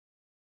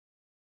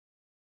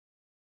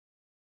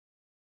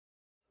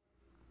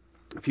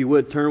If you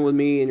would, turn with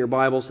me in your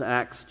Bibles to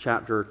Acts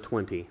chapter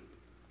 20.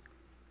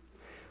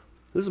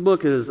 This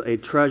book is a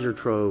treasure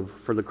trove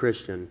for the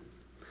Christian.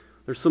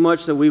 There's so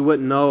much that we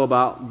wouldn't know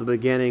about the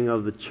beginning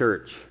of the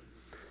church.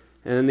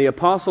 And the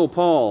Apostle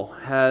Paul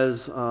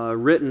has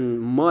written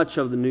much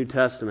of the New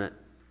Testament.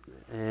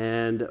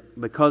 And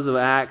because of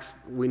Acts,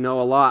 we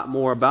know a lot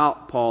more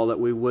about Paul that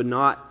we would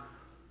not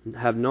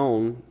have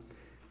known.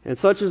 And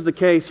such is the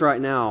case right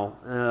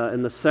now.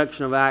 In the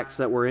section of Acts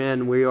that we're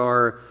in, we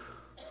are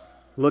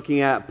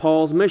looking at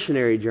Paul's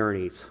missionary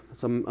journeys.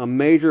 It's a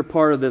major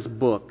part of this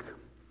book.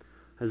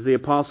 As the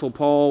Apostle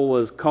Paul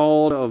was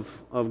called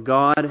of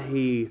God,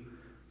 he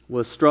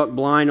was struck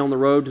blind on the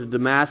road to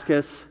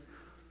Damascus.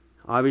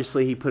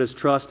 Obviously, he put his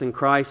trust in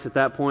Christ at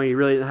that point. He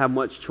really didn't have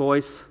much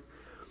choice.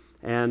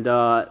 And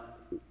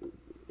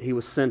he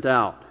was sent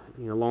out.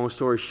 Long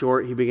story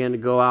short, he began to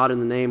go out in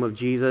the name of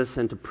Jesus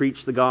and to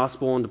preach the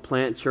gospel and to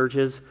plant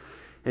churches.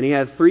 And he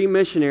had 3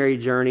 missionary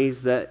journeys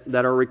that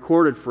are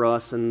recorded for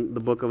us in the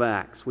book of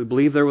Acts. We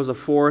believe there was a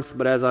 4th,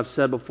 but as I've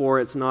said before,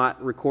 it's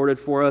not recorded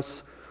for us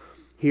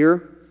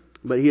here.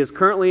 But he is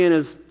currently in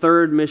his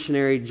 3rd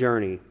missionary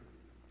journey.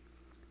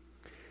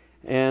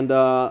 And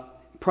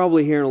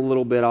probably here in a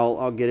little bit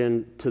I'll get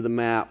into the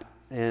map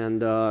and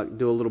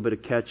do a little bit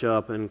of catch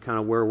up and kind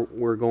of where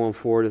we're going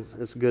forward.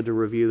 It's good to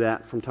review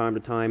that from time to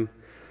time.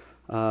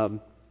 But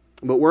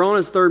we're on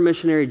his 3rd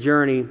missionary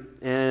journey,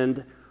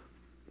 and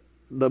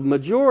the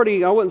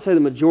majority, I wouldn't say the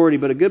majority,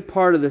 but a good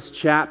part of this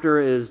chapter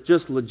is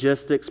just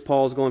logistics.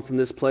 Paul's going from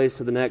this place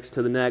to the next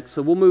to the next.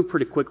 So we'll move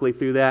pretty quickly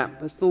through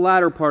that. That's the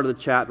latter part of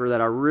the chapter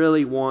that I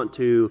really want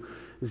to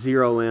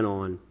zero in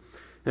on.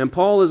 And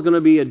Paul is going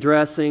to be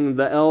addressing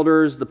the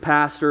elders, the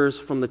pastors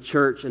from the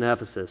church in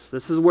Ephesus.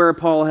 This is where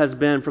Paul has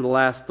been for the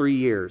last 3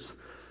 years.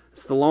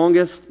 It's the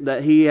longest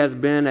that he has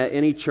been at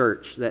any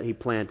church that he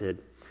planted.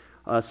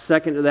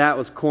 Second to that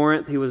was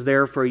Corinth. He was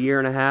there for 1.5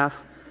 years.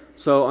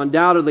 So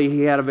undoubtedly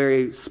he had a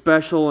very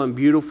special and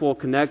beautiful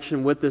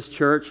connection with this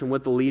church and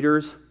with the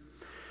leaders.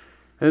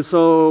 And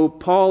so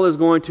Paul is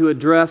going to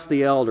address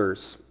the elders,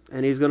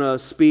 and he's going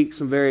to speak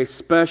some very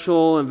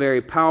special and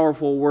very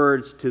powerful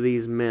words to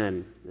these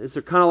men. These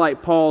are kind of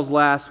like Paul's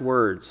last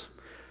words.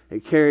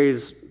 It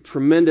carries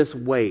tremendous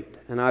weight.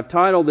 And I've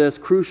titled this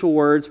Crucial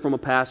Words from a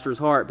Pastor's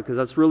Heart, because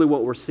that's really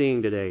what we're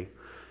seeing today.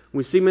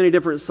 We see many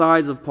different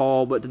sides of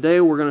Paul, but today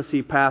we're going to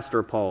see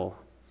Pastor Paul.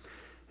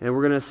 And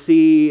we're going to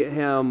see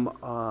him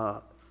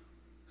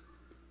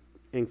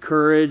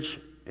encourage,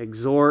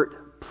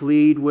 exhort,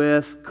 plead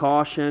with,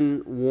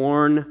 caution,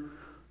 warn,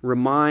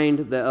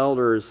 remind the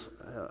elders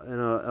in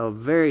a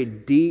very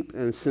deep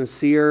and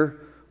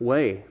sincere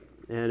way.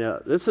 And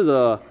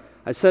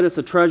I said it's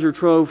a treasure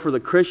trove for the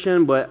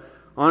Christian, but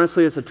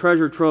honestly it's a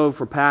treasure trove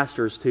for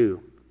pastors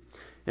too.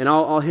 And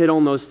I'll hit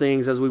on those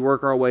things as we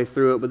work our way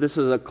through it, but this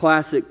is a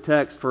classic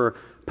text for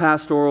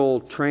pastoral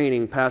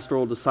training,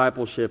 pastoral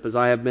discipleship. As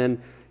I have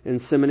been in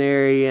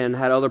seminary and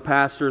had other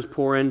pastors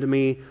pour into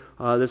me,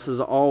 this is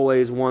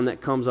always one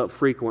that comes up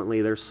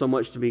frequently. There's so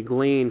much to be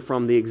gleaned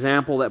from the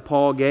example that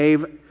Paul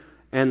gave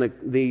and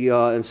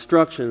the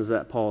instructions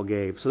that Paul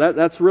gave. So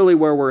that's really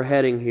where we're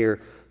heading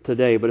here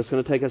today, but it's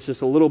going to take us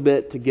just a little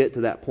bit to get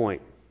to that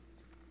point.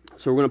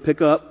 So we're going to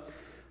pick up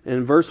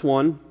in verse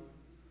 1.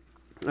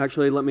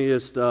 Actually, let me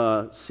just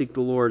seek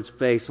the Lord's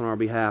face on our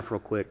behalf real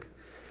quick.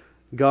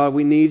 God,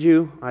 we need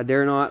you. I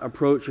dare not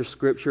approach your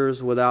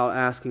scriptures without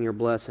asking your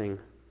blessing.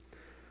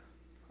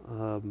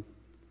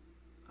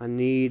 I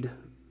need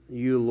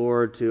you,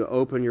 Lord, to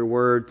open your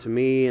word to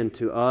me and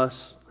to us.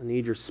 I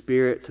need your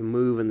Spirit to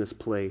move in this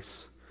place.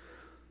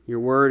 Your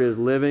word is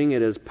living,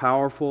 it is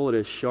powerful, it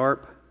is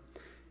sharp,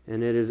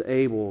 and it is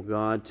able,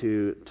 God,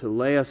 to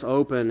lay us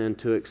open and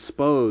to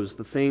expose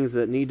the things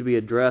that need to be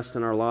addressed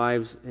in our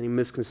lives, any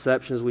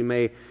misconceptions we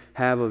may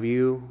have of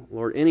you.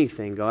 Lord,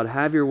 anything, God,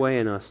 have your way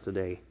in us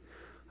today.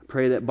 I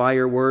pray that by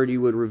your word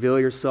you would reveal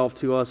yourself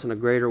to us in a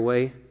greater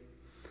way,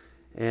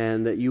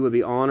 and that you would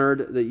be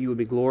honored, that you would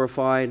be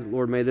glorified.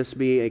 Lord, may this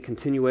be a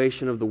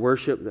continuation of the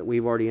worship that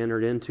we've already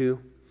entered into.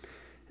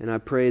 And I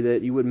pray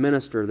that you would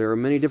minister. There are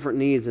many different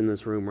needs in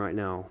this room right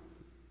now.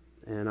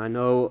 And I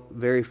know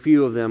very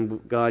few of them,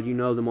 but God, you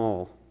know them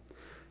all.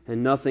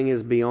 And nothing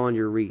is beyond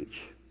your reach.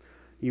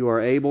 You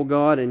are able,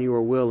 God, and you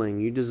are willing.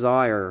 You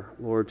desire,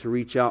 Lord, to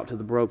reach out to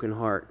the broken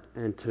heart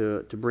and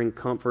to bring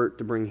comfort,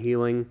 to bring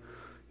healing.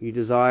 You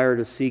desire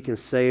to seek and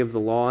save the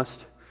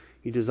lost.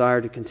 You desire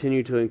to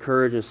continue to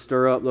encourage and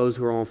stir up those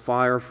who are on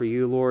fire for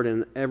you, Lord,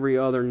 and every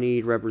other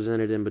need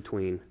represented in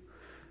between.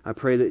 I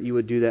pray that you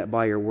would do that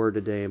by your word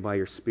today and by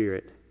your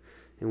Spirit.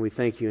 And we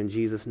thank you in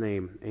Jesus'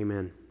 name.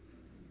 Amen.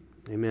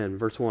 Amen.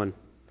 Verse 1.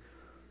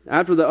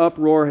 After the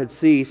uproar had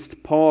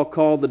ceased, Paul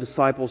called the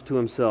disciples to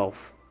himself,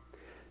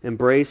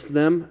 embraced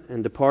them,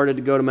 and departed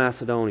to go to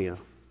Macedonia.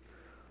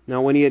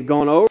 Now when he had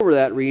gone over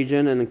that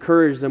region and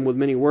encouraged them with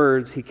many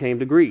words, he came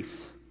to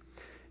Greece.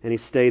 And he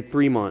stayed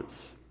 3 months.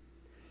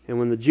 And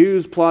when the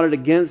Jews plotted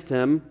against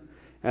him,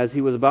 as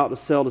he was about to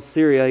sail to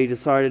Syria, he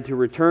decided to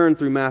return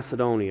through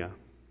Macedonia.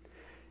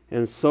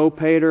 And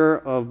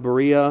Sopater of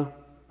Berea,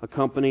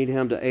 accompanied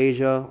him to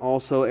Asia.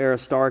 Also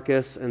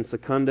Aristarchus and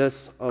Secundus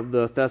of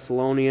the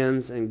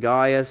Thessalonians, and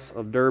Gaius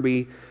of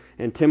Derbe,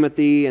 and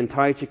Timothy and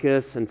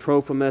Tychicus and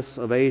Trophimus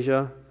of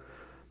Asia.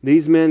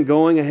 These men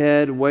going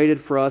ahead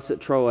waited for us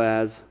at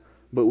Troas,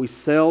 but we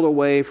sailed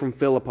away from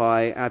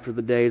Philippi after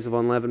the days of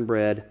unleavened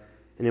bread,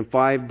 and in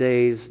 5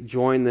 days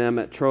joined them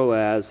at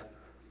Troas,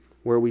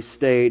 where we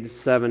stayed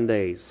 7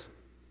 days.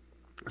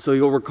 So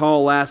you'll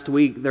recall last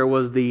week there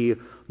was the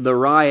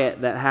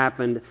riot that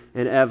happened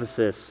in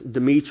Ephesus.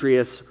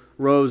 Demetrius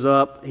rose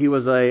up. He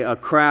was a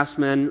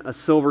craftsman, a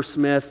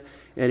silversmith,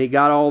 and he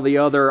got all the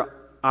other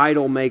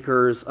idol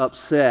makers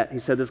upset. He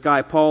said, this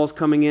guy Paul's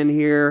coming in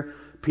here.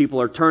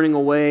 People are turning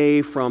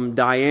away from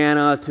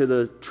Diana to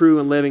the true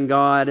and living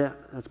God.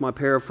 That's my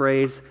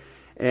paraphrase.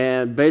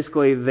 And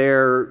basically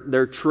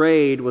their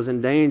trade was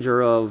in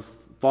danger of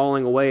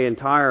falling away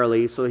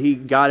entirely. So he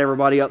got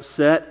everybody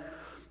upset,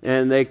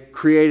 and they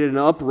created an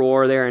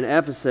uproar there in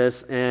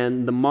Ephesus,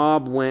 and the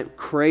mob went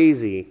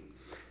crazy.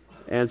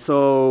 And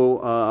so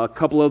a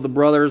couple of the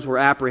brothers were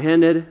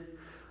apprehended.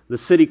 The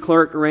city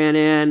clerk ran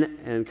in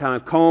and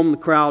kind of calmed the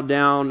crowd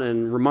down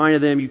and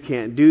reminded them, you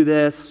can't do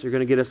this. You're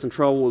going to get us in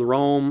trouble with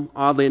Rome.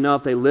 Oddly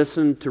enough, they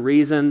listened to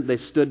reason. They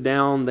stood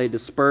down. They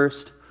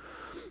dispersed.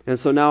 And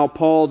so now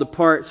Paul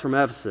departs from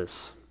Ephesus.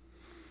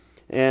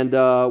 And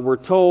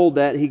we're told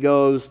that he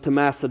goes to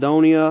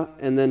Macedonia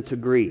and then to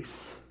Greece.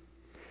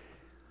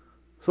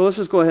 So let's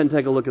just go ahead and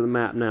take a look at the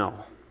map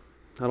now.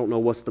 I don't know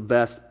what's the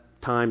best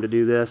time to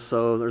do this,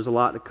 so there's a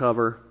lot to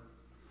cover.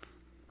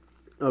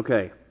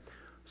 Okay,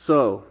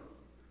 so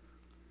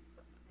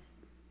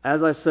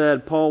as I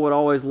said, Paul would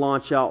always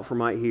launch out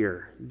from right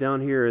here.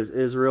 Down here is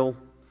Israel,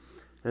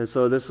 and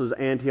so this is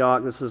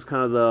Antioch. This is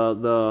kind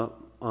of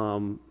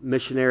the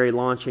missionary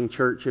launching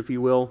church, if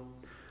you will.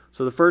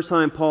 So the first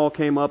time Paul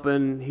came up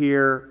in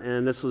here,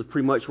 and this was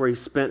pretty much where he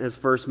spent his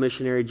first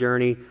missionary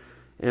journey,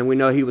 and we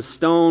know he was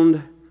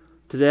stoned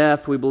to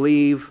death, we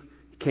believe.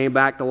 He came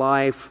back to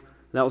life.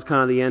 That was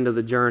kind of the end of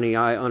the journey.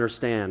 I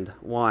understand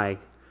why.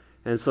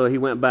 And so he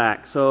went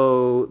back.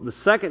 So the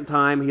second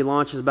time he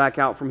launches back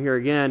out from here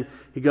again,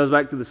 he goes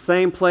back to the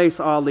same place,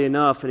 oddly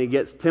enough, and he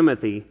gets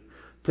Timothy,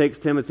 takes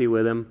Timothy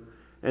with him.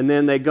 And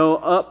then they go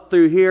up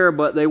through here,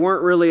 but they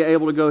weren't really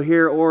able to go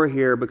here or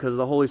here because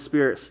the Holy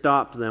Spirit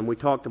stopped them. We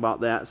talked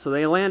about that. So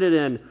they landed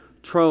in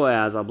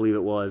Troas, I believe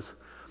it was.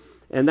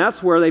 And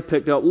that's where they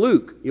picked up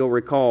Luke, you'll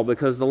recall,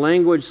 because the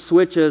language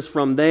switches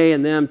from they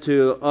and them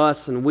to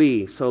us and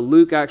we. So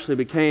Luke actually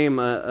became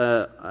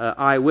an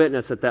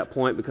eyewitness at that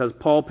point because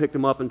Paul picked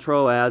him up in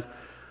Troas.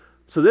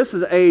 So this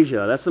is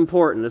Asia. That's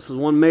important. This is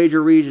one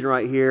major region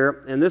right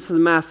here. And this is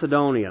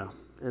Macedonia.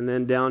 And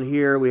then down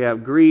here we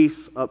have Greece,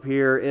 up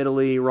here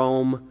Italy,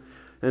 Rome.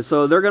 And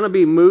so they're going to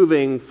be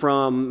moving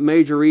from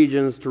major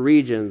regions to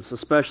regions,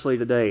 especially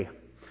today.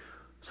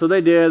 So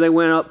they did. They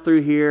went up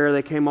through here.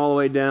 They came all the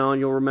way down.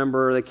 You'll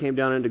remember they came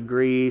down into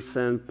Greece,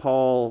 and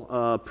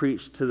Paul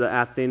preached to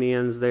the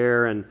Athenians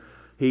there, and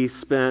he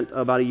spent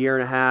about 1.5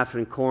 years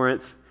in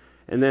Corinth.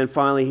 And then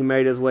finally he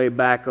made his way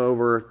back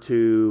over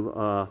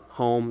to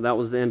home. That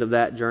was the end of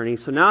that journey.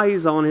 So now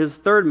he's on his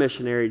third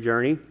missionary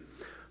journey.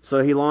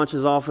 So he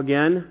launches off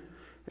again,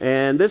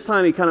 and this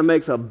time he kind of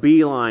makes a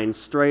beeline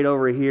straight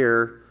over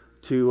here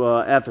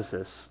to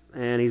Ephesus.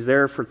 And he's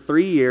there for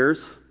 3 years.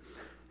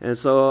 And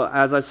so,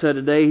 as I said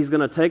today, he's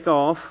going to take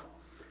off,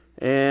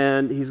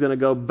 and he's going to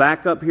go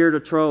back up here to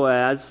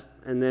Troas,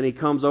 and then he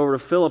comes over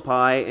to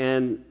Philippi,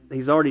 and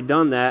he's already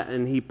done that,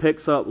 and he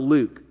picks up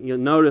Luke. You'll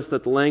notice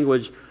that the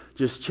language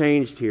just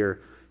changed here.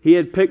 He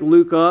had picked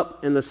Luke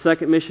up in the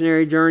second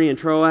missionary journey in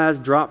Troas,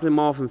 dropped him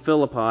off in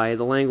Philippi.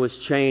 The language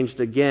changed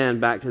again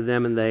back to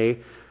them and they.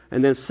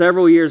 And then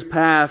several years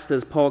passed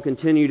as Paul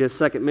continued his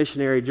second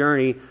missionary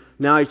journey.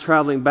 Now he's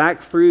traveling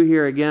back through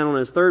here again on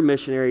his third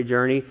missionary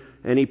journey,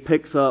 and he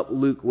picks up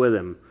Luke with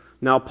him.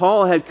 Now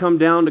Paul had come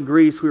down to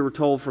Greece, we were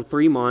told, for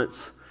 3 months,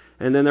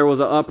 and then there was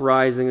an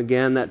uprising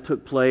again that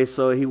took place,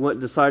 so he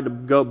decided to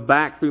go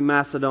back through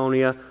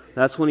Macedonia.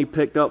 That's when he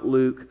picked up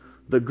Luke.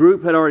 The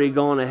group had already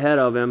gone ahead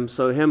of him,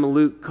 so him and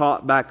Luke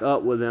caught back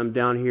up with them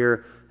down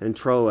here in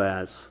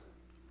Troas.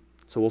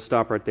 So we'll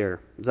stop right there.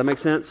 Does that make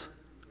sense?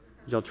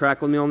 Did y'all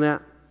track with me on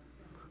that?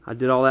 I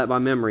did all that by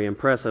memory.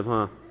 Impressive,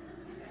 huh?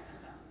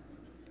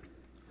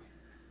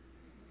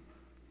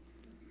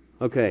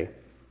 Okay.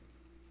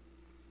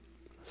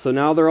 So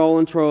now they're all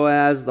in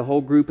Troas. The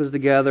whole group is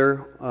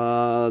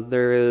together.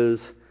 There is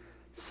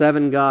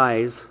 7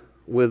 guys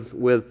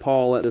with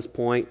Paul at this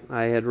point.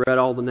 I had read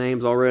all the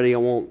names already. I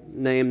won't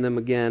name them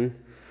again.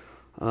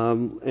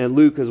 And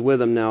Luke is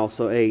with him now,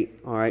 so 8.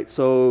 All right,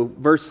 so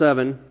verse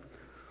 7.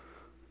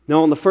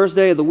 Now on the first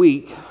day of the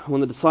week,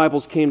 when the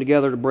disciples came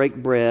together to break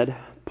bread,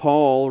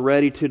 Paul,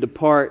 ready to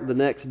depart the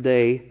next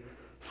day,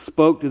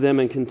 spoke to them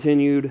and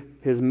continued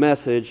his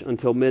message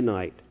until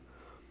midnight.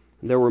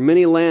 There were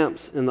many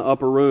lamps in the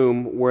upper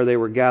room where they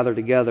were gathered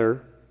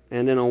together,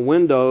 and in a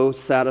window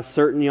sat a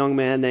certain young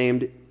man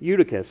named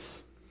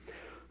Eutychus,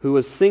 who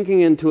was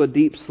sinking into a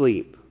deep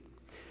sleep.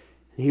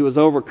 He was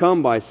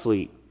overcome by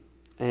sleep,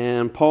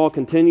 And Paul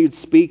continued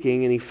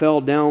speaking, and he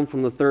fell down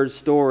from the third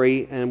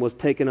story and was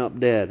taken up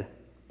dead.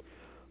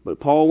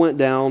 But Paul went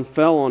down,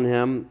 fell on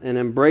him, and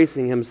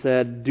embracing him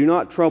said, "Do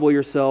not trouble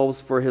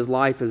yourselves, for his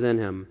life is in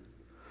him."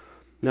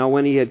 Now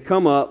when he had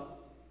come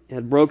up,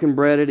 had broken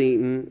bread and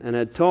eaten, and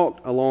had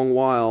talked a long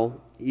while,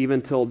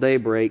 even till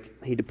daybreak,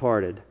 he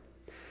departed.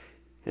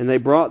 And they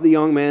brought the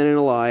young man in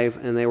alive,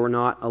 and they were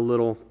not a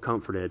little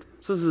comforted.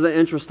 So this is an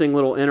interesting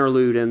little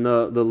interlude in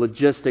the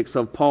logistics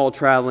of Paul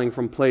traveling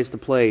from place to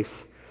place.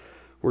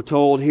 We're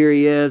told here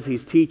he is,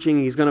 he's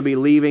teaching, he's going to be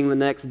leaving the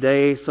next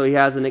day, so he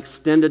has an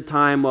extended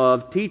time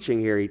of teaching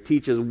here. He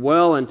teaches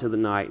well into the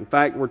night. In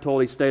fact, we're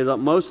told he stays up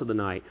most of the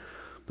night.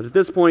 But at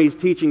this point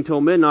he's teaching till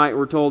midnight.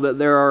 We're told that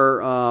there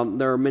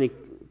are many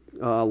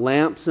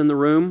lamps in the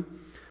room.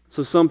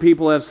 So some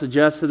people have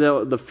suggested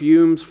that the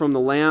fumes from the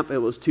lamp, it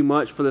was too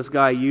much for this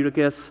guy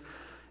Eutychus.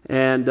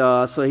 And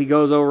so he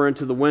goes over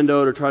into the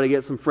window to try to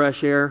get some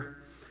fresh air.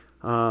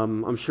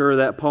 I'm sure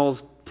that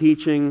Paul's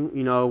teaching,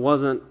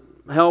 wasn't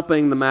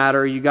helping the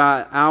matter. You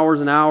got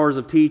hours and hours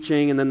of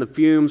teaching, and then the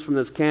fumes from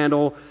this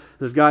candle.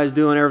 This guy's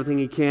doing everything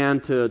he can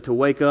to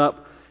wake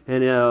up,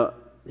 and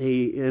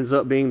he ends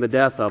up being the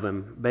death of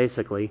him,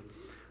 basically.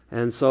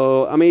 And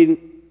so,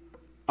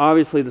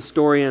 obviously the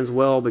story ends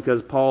well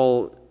because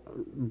Paul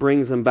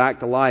brings him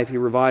back to life. He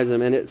revives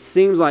him, and it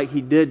seems like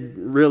he did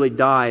really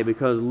die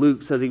because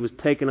Luke says he was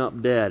taken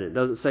up dead. It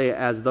doesn't say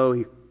as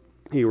though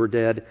he were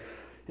dead.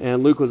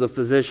 And Luke was a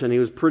physician. He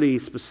was pretty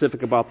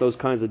specific about those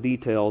kinds of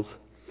details.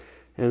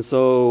 And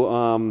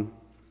so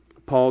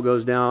Paul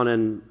goes down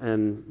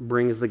and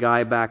brings the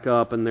guy back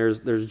up, and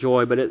there's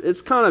joy. But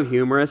it's kind of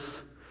humorous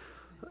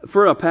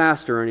for a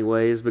pastor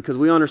anyways, because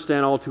we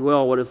understand all too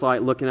well what it's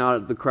like looking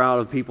out at the crowd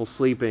of people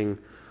sleeping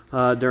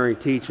during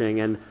teaching.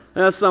 And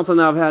that's something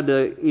that I've had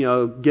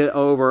to get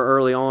over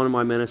early on in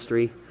my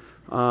ministry.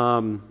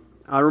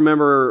 I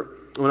remember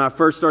when I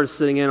first started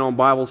sitting in on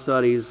Bible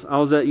studies, I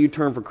was at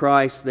U-Turn for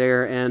Christ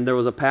there, and there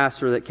was a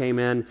pastor that came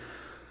in.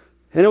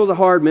 And it was a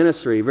hard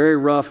ministry, very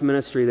rough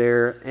ministry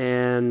there,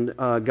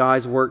 and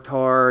guys worked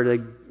hard.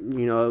 It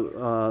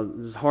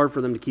was hard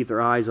for them to keep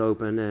their eyes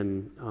open,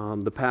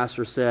 and the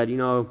pastor said,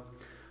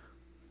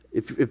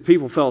 if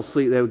people fell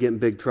asleep, they would get in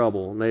big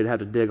trouble, and they'd have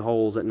to dig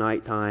holes at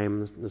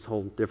nighttime, this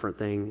whole different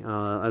thing.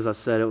 As I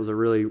said, it was a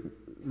really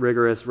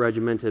rigorous,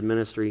 regimented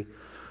ministry.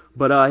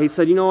 But he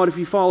said, you know what, if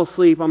you fall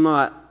asleep,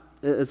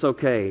 it's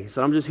okay. He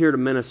said, I'm just here to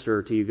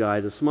minister to you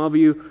guys. And some of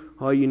you,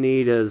 all you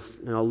need is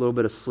a little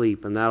bit of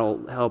sleep, and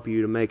that'll help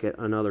you to make it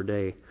another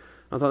day.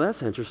 I thought,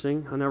 that's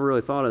interesting. I never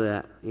really thought of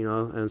that,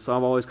 and so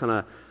I've always kind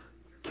of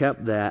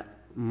kept that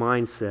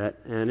mindset.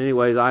 And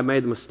anyways, I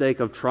made the mistake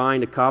of trying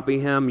to copy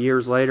him.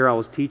 Years later, I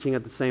was teaching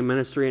at the same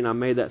ministry, and I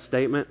made that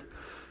statement.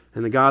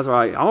 And the guys were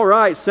like, all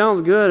right,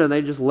 sounds good. And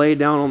they just laid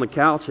down on the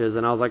couches,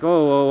 and I was like, whoa,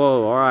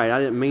 all right, I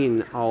didn't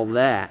mean all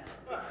that.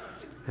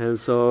 And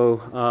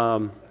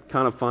so,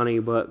 kind of funny,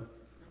 but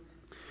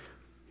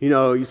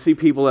you see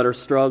people that are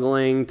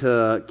struggling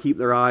to keep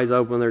their eyes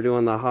open. They're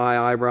doing the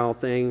high eyebrow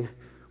thing.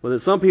 Well,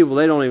 there's some people,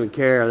 they don't even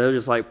care. They'll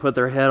just put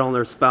their head on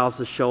their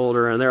spouse's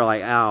shoulder, and they're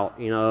out,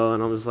 and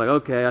I'm just like,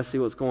 okay, I see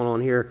what's going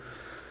on here.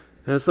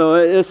 And so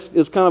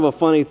it's kind of a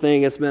funny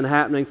thing. It's been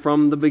happening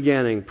from the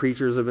beginning.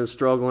 Preachers have been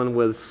struggling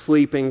with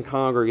sleeping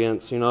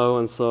congregants,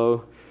 and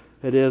so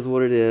it is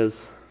what it is.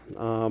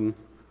 All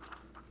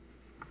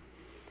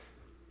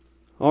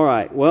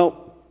right,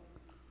 well,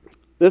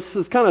 this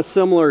is kind of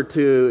similar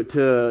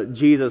to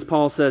Jesus.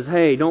 Paul says,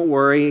 hey, don't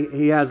worry,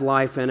 he has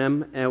life in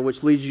him, and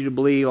which leads you to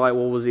believe,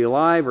 was he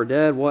alive or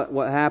dead?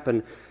 What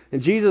happened?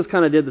 And Jesus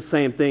kind of did the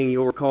same thing.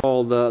 You'll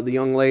recall the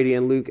young lady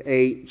in Luke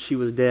 8, she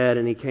was dead,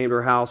 and he came to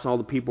her house, and all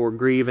the people were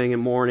grieving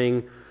and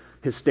mourning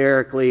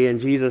hysterically, and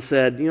Jesus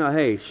said,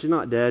 hey, she's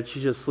not dead,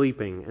 she's just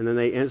sleeping. And then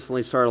they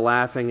instantly started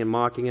laughing and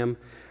mocking him.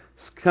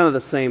 It's kind of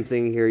the same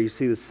thing here. You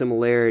see the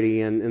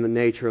similarity in the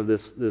nature of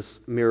this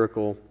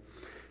miracle.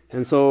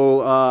 And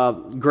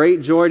so,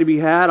 great joy to be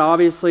had.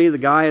 Obviously, the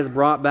guy is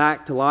brought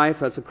back to life.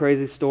 That's a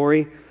crazy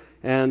story.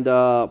 And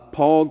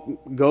Paul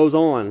goes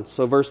on.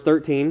 So, verse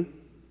 13.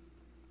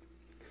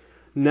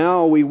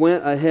 Now we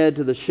went ahead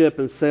to the ship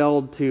and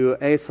sailed to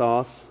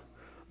Assos,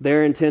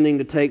 there intending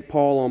to take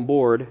Paul on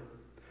board.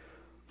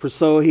 For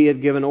so he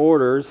had given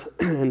orders,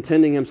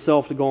 intending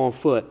himself to go on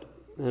foot.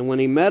 And when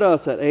he met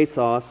us at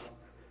Assos,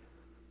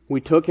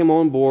 we took him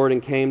on board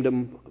and came to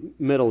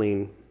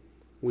Mytilene.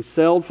 We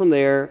sailed from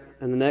there,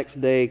 and the next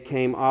day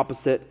came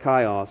opposite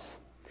Chios.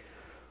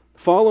 The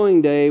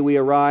following day we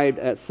arrived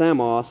at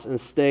Samos and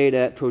stayed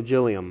at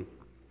Trogyllium.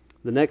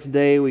 The next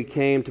day we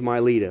came to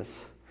Miletus,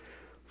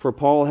 for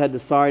Paul had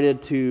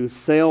decided to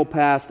sail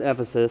past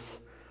Ephesus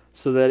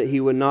so that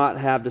he would not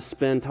have to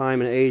spend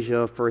time in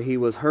Asia, for he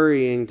was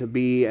hurrying to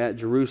be at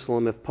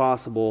Jerusalem, if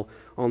possible,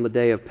 on the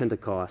day of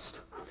Pentecost.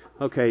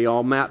 Okay,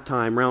 y'all, map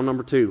time, round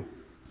number 2.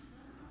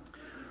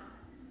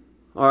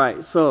 All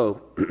right,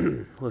 so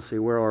let's see,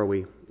 where are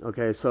we?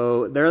 Okay,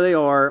 so there they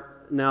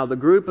are. Now, the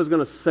group is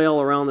going to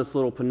sail around this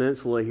little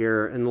peninsula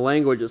here, and the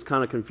language is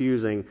kind of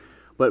confusing,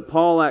 but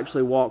Paul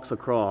actually walks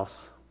across.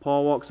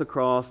 Paul walks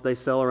across, they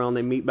sail around,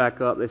 they meet back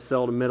up, they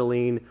sail to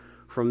Mytilene.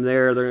 From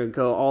there, they're going to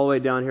go all the way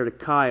down here to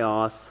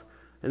Chios.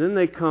 And then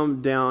they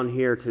come down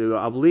here to,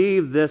 I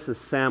believe this is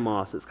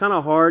Samos. It's kind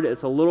of hard.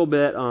 It's a little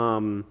bit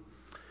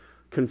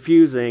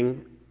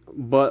confusing.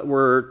 But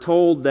we're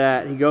told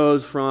that he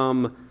goes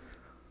from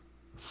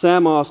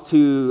Samos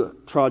to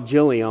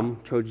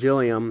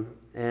Trogyllium,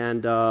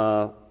 and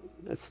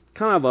it's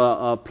kind of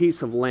a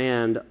piece of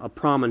land, a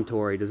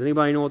promontory. Does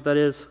anybody know what that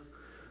is?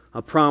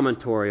 A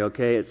promontory,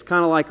 okay? It's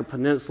kind of like a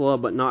peninsula,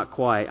 but not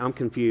quite. I'm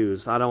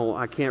confused.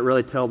 I can't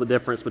really tell the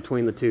difference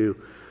between the two.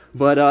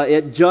 But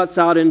it juts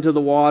out into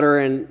the water,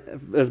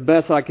 and as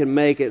best I can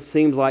make, it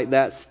seems like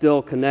that's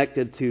still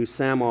connected to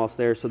Samos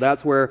there. So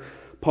that's where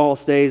Paul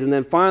stays. And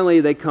then finally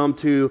they come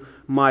to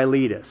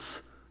Miletus.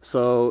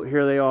 So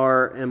here they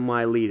are in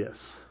Miletus.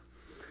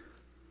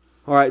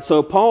 All right,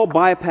 so Paul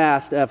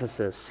bypassed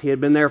Ephesus. He had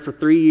been there for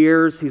 3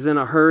 years. He's in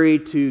a hurry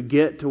to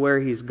get to where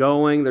he's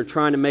going. They're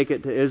trying to make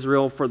it to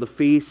Israel for the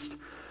feast.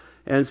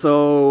 And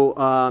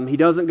so he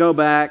doesn't go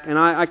back. And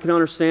I can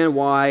understand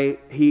why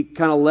he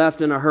kind of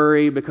left in a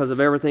hurry because of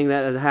everything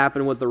that had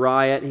happened with the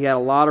riot. He had a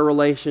lot of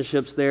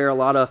relationships there, a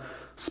lot of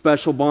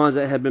special bonds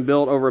that had been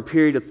built over a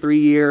period of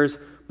 3 years.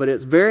 But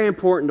it's very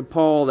important to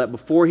Paul that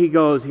before he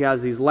goes, he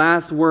has these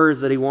last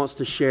words that he wants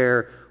to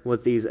share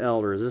with these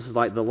elders. This is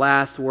like the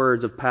last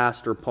words of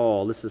Pastor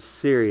Paul. This is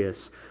serious.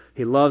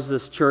 He loves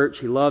this church.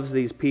 He loves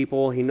these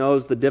people. He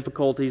knows the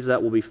difficulties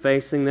that will be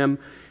facing them.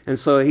 And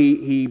so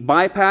he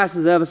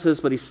bypasses Ephesus,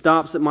 but he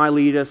stops at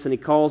Miletus, and he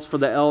calls for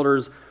the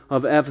elders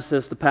of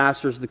Ephesus, the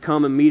pastors, to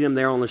come and meet him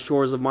there on the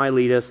shores of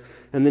Miletus.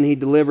 And then he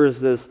delivers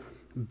this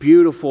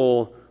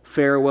beautiful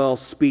farewell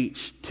speech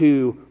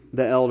to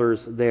the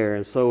elders there.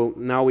 And so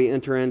now we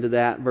enter into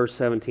that, verse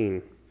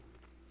 17.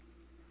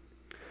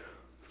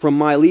 From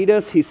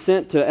Miletus he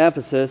sent to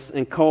Ephesus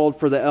and called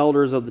for the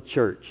elders of the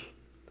church.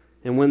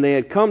 And when they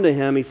had come to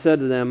him, he said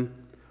to them,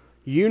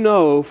 "You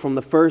know from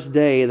the first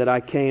day that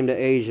I came to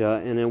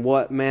Asia, and in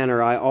what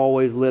manner I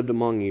always lived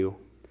among you,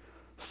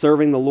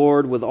 serving the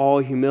Lord with all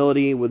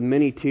humility, with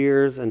many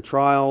tears and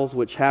trials,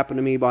 which happened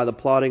to me by the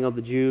plotting of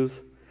the Jews,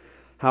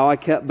 how I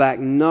kept back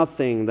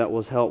nothing that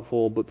was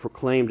helpful, but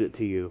proclaimed it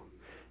to you.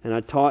 And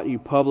I taught you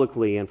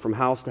publicly and from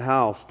house to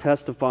house,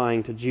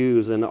 testifying to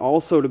Jews and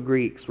also to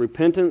Greeks,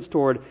 repentance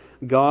toward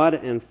God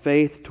and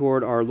faith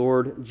toward our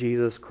Lord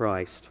Jesus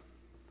Christ."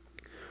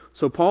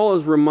 So Paul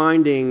is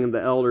reminding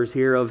the elders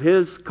here of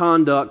his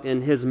conduct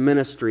in his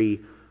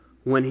ministry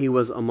when he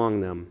was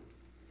among them.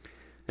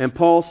 And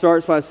Paul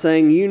starts by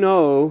saying, "You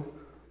know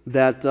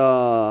that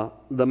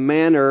the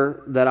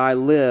manner that I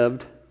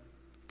lived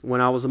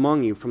when I was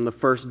among you from the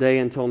first day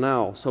until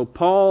now." So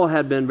Paul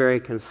had been very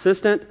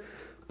consistent.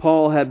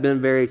 Paul had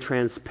been very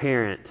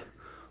transparent.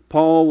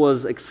 Paul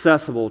was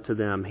accessible to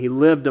them. He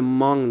lived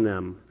among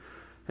them.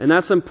 And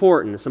that's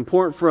important. It's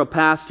important for a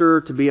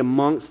pastor to be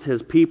amongst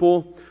his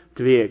people,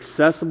 to be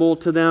accessible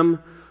to them,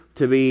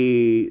 to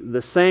be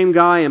the same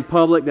guy in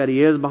public that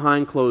he is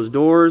behind closed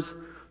doors,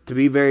 to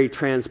be very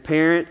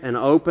transparent and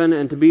open,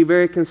 and to be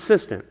very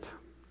consistent,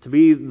 to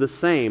be the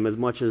same as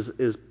much as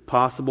is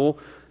possible.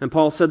 And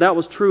Paul said that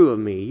was true of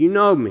me. You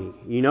know me.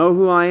 You know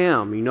who I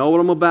am. You know what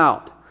I'm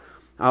about.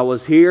 I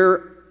was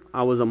here.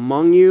 I was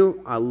among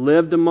you. I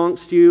lived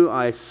amongst you.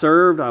 I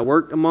served. I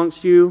worked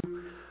amongst you.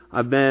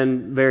 I've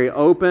been very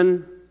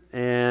open,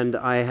 and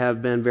I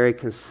have been very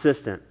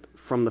consistent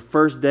from the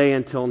first day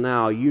until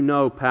now. You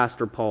know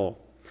Pastor Paul.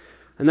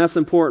 And that's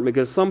important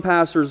because some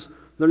pastors,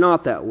 they're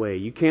not that way.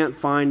 You can't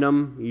find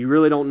them. You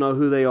really don't know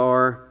who they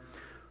are.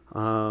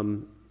 I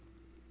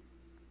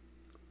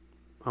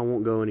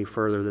won't go any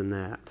further than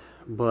that.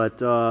 But,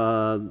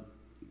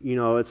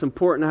 it's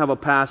important to have a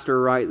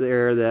pastor right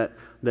there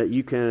that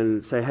you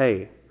can say,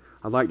 "Hey,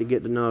 I'd like to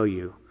get to know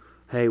you.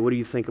 Hey, what do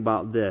you think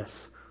about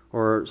this?"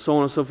 Or so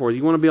on and so forth.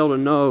 You want to be able to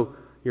know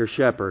your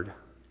shepherd.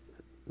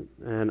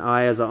 And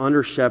I, as an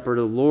under-shepherd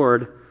of the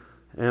Lord,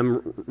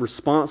 am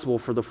responsible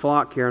for the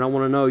flock here, and I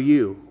want to know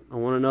you. I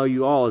want to know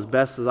you all as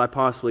best as I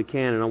possibly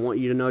can, and I want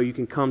you to know you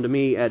can come to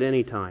me at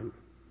any time.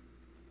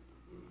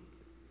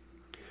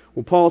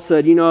 Well, Paul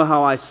said, "You know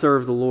how I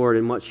serve the Lord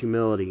in much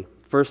humility."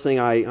 First thing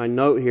I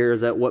note here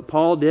is that what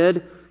Paul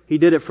did, he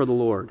did it for the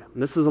Lord.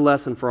 And this is a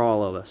lesson for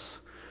all of us.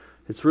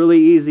 It's really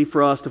easy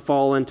for us to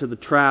fall into the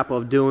trap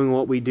of doing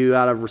what we do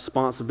out of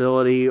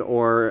responsibility,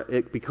 or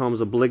it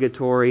becomes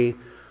obligatory.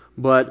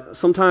 But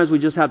sometimes we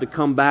just have to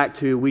come back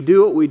to, we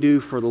do what we do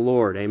for the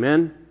Lord.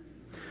 Amen?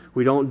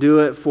 We don't do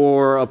it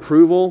for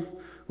approval.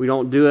 We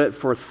don't do it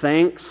for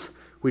thanks.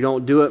 We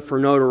don't do it for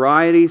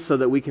notoriety so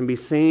that we can be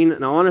seen.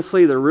 And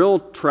honestly, the real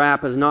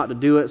trap is not to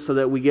do it so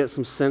that we get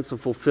some sense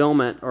of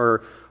fulfillment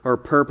or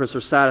purpose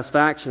or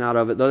satisfaction out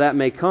of it, though that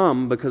may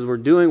come because we're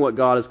doing what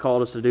God has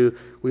called us to do.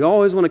 We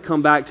always want to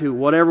come back to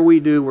whatever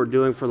we do, we're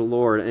doing for the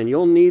Lord. And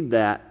you'll need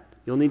that.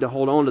 You'll need to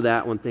hold on to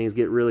that when things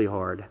get really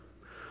hard.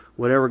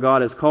 Whatever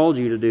God has called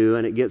you to do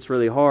and it gets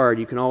really hard,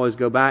 you can always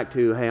go back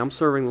to, "Hey, I'm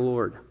serving the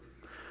Lord.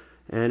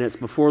 And it's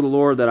before the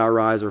Lord that I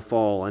rise or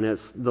fall. And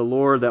it's the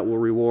Lord that will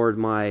reward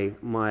my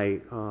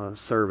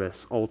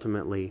service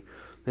ultimately."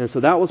 And so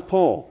that was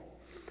Paul.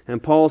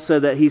 And Paul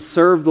said that he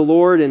served the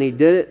Lord and he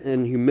did it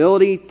in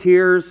humility,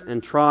 tears,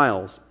 and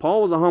trials.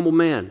 Paul was a humble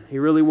man. He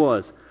really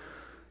was.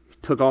 He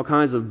took all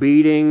kinds of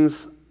beatings.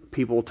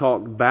 People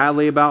talked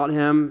badly about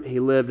him. He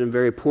lived in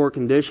very poor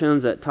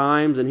conditions at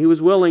times, and he was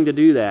willing to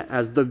do that.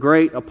 As the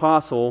great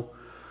apostle,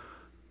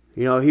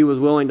 he was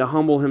willing to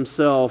humble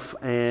himself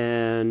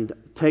and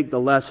take the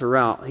lesser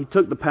route. He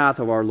took the path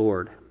of our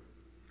Lord.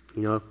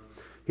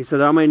 He said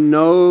that I may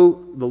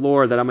know the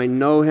Lord, that I may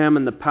know Him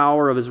and the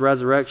power of His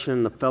resurrection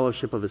and the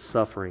fellowship of His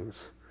sufferings.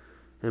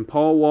 And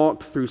Paul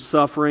walked through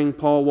suffering.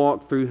 Paul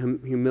walked through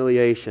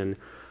humiliation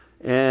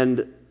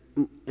and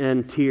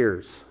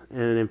tears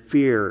and in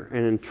fear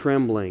and in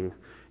trembling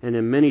and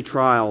in many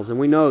trials. And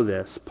we know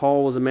this.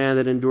 Paul was a man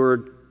that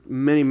endured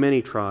many,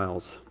 many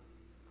trials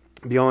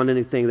beyond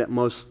anything that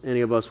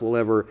any of us will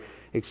ever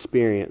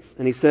experience.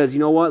 And he says, you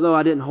know what, though?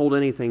 I didn't hold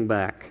anything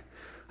back.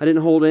 I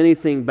didn't hold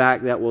anything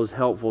back that was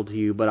helpful to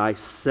you, but I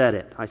said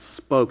it, I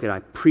spoke it, I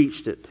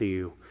preached it to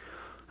you.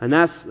 And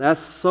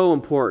that's so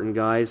important,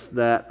 guys,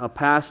 that a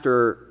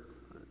pastor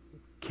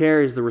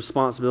carries the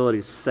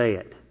responsibility to say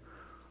it.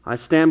 I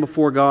stand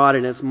before God,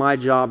 and it's my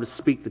job to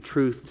speak the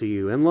truth to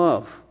you in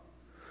love.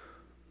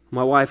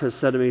 My wife has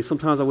said to me,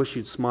 sometimes I wish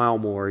you'd smile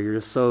more.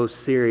 You're just so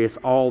serious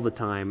all the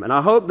time. And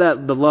I hope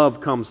that the love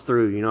comes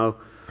through,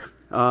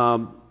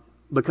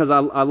 because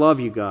I love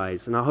you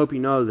guys, and I hope you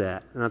know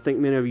that. And I think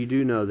many of you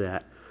do know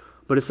that.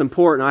 But it's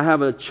important. I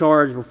have a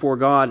charge before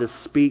God to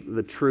speak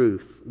the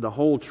truth, the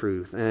whole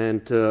truth,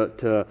 and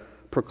to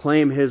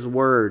proclaim His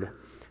Word.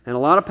 And a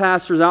lot of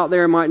pastors out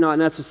there might not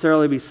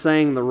necessarily be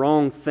saying the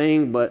wrong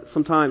thing, but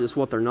sometimes it's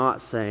what they're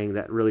not saying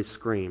that really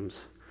screams.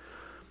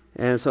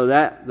 And so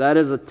that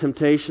is a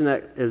temptation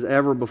that is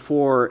ever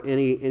before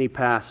any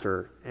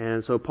pastor.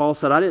 And so Paul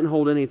said, I didn't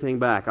hold anything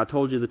back. I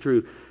told you the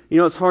truth.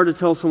 It's hard to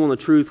tell someone the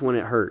truth when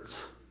it hurts,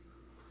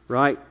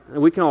 right?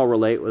 And we can all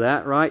relate with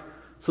that, right?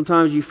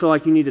 Sometimes you feel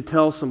like you need to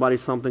tell somebody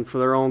something for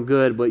their own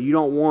good, but you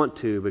don't want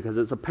to because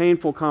it's a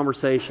painful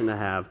conversation to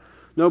have.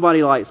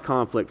 Nobody likes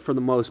conflict for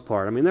the most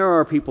part. There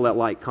are people that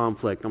like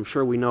conflict. I'm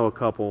sure we know a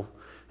couple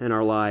in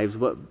our lives,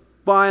 but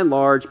by and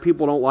large,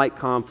 people don't like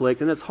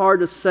conflict, and it's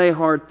hard to say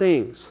hard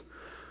things.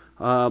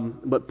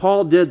 But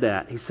Paul did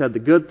that. He said the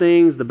good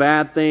things, the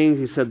bad things.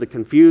 He said the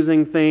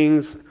confusing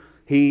things.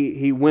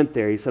 He went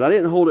there. He said, I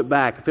didn't hold it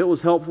back. If it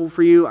was helpful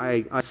for you,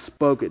 I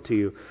spoke it to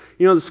you.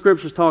 The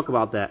Scriptures talk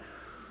about that.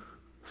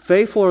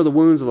 Faithful are the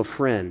wounds of a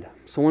friend.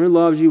 Someone who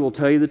loves you will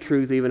tell you the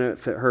truth even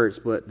if it hurts,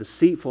 but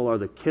deceitful are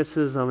the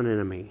kisses of an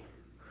enemy.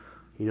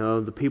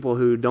 The people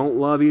who don't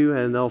love you,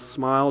 and they'll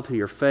smile to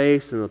your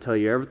face and they'll tell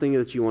you everything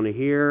that you want to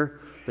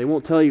hear. They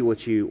won't tell you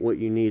what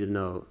you need to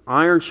know.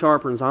 Iron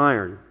sharpens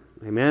iron.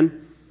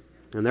 Amen?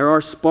 And there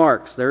are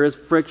sparks. There is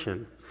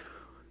friction.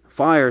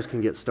 Fires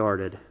can get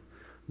started.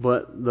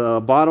 But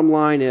the bottom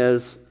line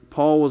is,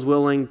 Paul was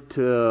willing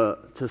to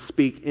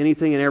speak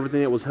anything and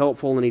everything that was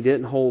helpful, and he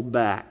didn't hold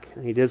back.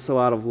 And he did so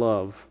out of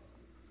love.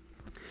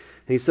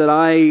 And he said,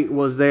 I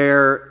was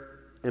there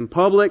in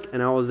public,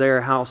 and I was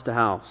there house to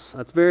house.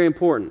 That's very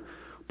important.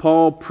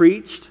 Paul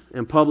preached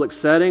in public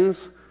settings.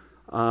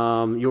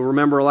 You'll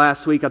remember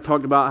last week I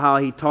talked about how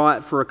he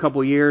taught for a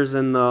couple years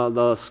in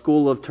the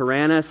school of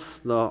Tyrannus,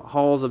 the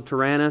halls of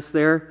Tyrannus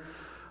there.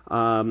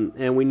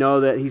 And we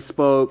know that he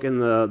spoke in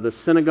the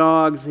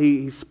synagogues.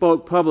 He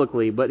spoke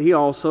publicly, but he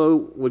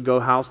also would go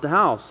house to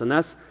house. And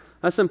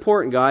that's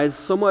important, guys.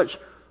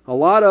 A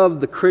lot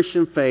of the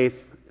Christian faith,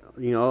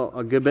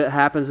 a good bit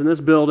happens in this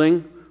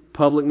building.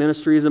 Public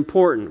ministry is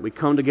important. We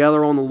come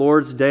together on the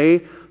Lord's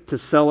Day to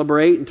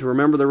celebrate and to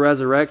remember the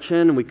resurrection,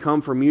 and we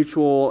come for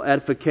mutual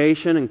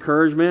edification,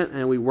 encouragement,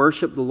 and we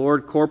worship the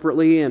Lord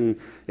corporately and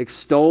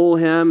extol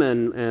Him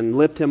and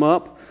lift Him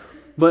up.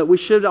 But we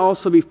should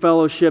also be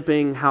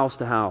fellowshipping house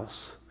to house.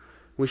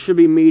 We should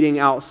be meeting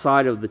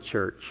outside of the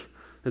church.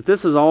 If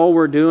this is all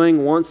we're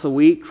doing once a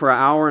week for an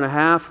hour and a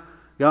half,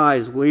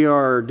 guys, we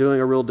are doing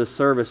a real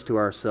disservice to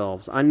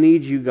ourselves. I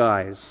need you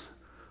guys.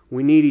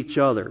 We need each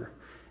other.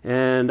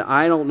 And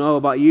I don't know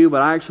about you,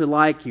 but I actually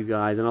like you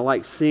guys. And I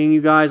like seeing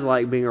you guys. I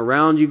like being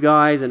around you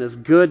guys. And it's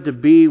good to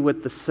be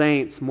with the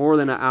saints more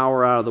than an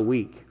hour out of the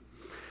week.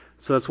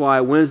 So that's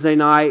why Wednesday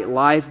night,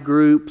 life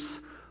groups,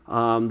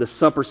 the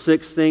Supper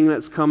 6 thing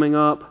that's coming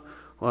up,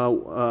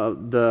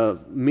 the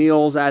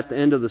meals at the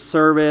end of the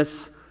service.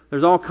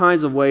 There's all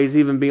kinds of ways,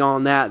 even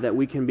beyond that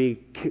we can be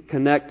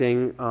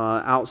connecting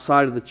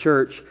outside of the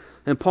church.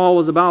 And Paul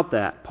was about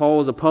that. Paul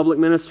was a public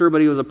minister, but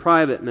he was a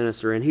private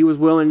minister, and he was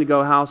willing to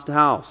go house to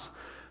house.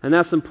 And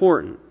that's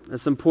important.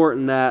 It's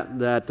important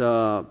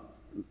that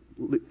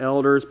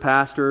elders,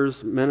 pastors,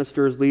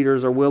 ministers,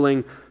 leaders are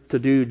willing to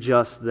do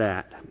just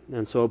that.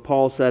 And so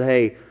Paul said,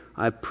 hey,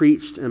 I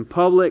preached in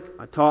public,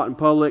 I taught in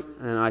public,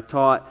 and I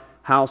taught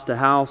house to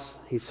house.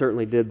 He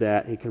certainly did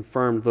that. He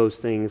confirmed those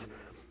things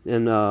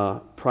in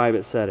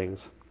private settings.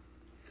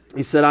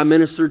 He said, I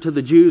ministered to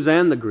the Jews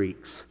and the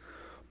Greeks.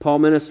 Paul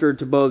ministered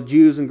to both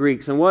Jews and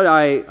Greeks. And what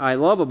I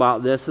love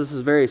about this is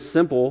very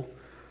simple,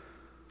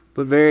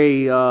 but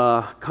very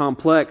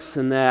complex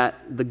in that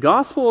the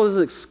gospel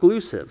is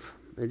exclusive.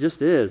 It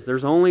just is.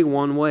 There's only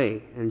one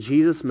way. And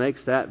Jesus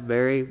makes that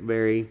very,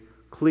 very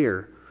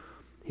clear.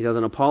 He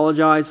doesn't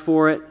apologize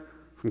for it.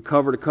 From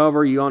cover to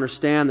cover, you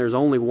understand there's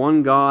only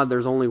one God,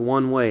 there's only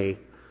one way.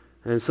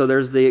 And so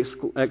there's the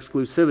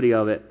exclusivity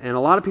of it. And a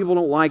lot of people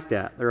don't like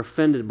that. They're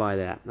offended by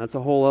that. That's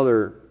a whole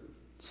other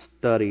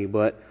study.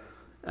 But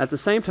at the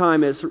same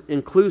time, it's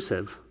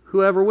inclusive.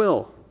 Whoever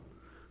will.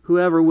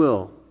 Whoever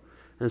will.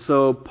 And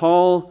so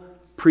Paul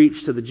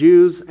preached to the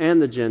Jews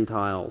and the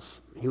Gentiles.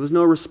 He was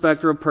no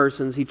respecter of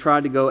persons. He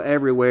tried to go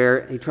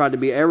everywhere. He tried to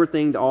be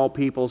everything to all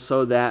people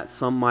so that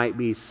some might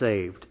be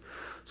saved.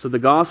 So the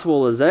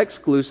gospel is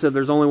exclusive.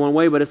 There's only one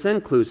way, but it's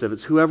inclusive.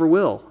 It's whoever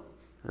will.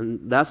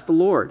 And that's the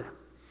Lord.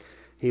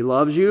 He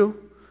loves you,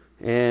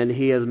 and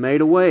He has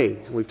made a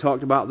way. We've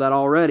talked about that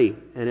already.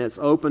 And it's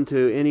open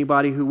to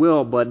anybody who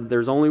will, but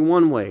there's only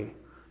one way.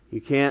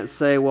 You can't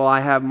say, well, I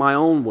have my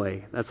own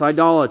way. That's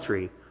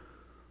idolatry.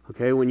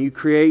 Okay, when you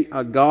create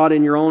a God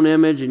in your own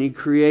image and you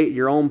create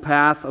your own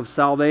path of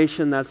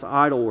salvation, that's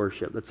idol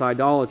worship. That's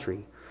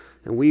idolatry.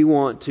 And we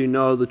want to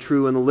know the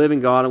true and the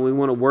living God, and we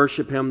want to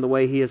worship Him the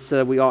way He has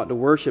said we ought to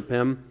worship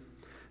Him.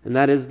 And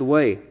that is the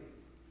way.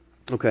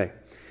 Okay.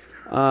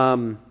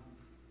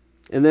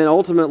 And then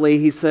ultimately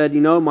he said,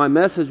 my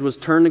message was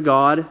turn to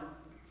God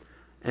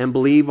and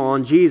believe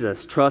on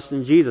Jesus. Trust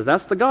in Jesus.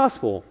 That's the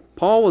gospel.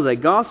 Paul was a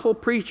gospel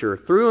preacher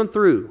through and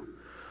through.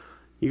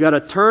 You got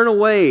to turn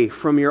away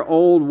from your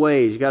old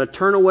ways. You got to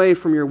turn away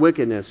from your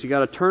wickedness. You got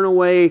to turn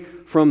away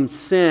from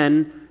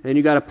sin, and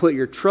you got to put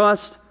your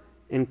trust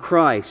in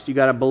Christ. You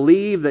got to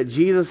believe that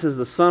Jesus is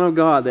the Son of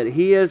God, that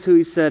He is who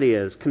He said He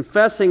is.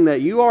 Confessing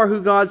that you are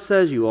who God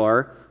says you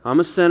are. I'm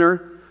a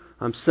sinner.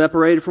 I'm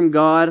separated from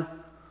God.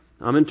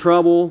 I'm in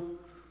trouble.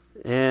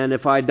 And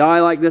if I die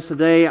like this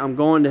today, I'm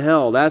going to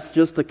hell. That's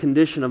just the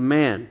condition of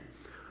man.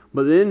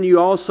 But then you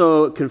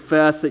also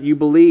confess that you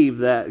believe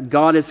that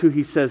God is who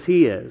He says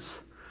He is.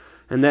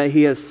 And that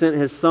He has sent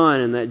His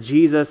Son, and that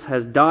Jesus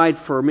has died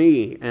for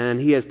me,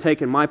 and He has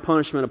taken my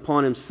punishment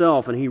upon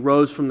Himself, and He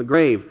rose from the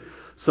grave.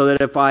 So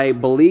that if I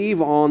believe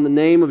on the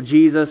name of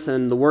Jesus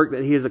and the work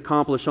that He has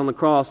accomplished on the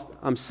cross,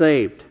 I'm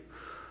saved.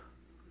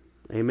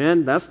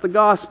 Amen? That's the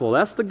gospel.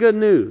 That's the good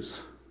news.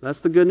 That's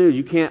the good news.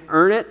 You can't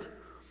earn it.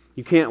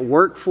 You can't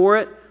work for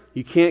it.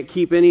 You can't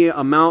keep any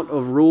amount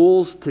of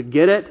rules to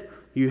get it.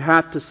 You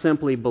have to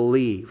simply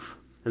believe.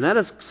 And that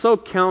is so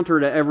counter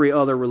to every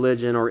other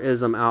religion or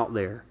ism out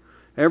there.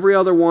 Every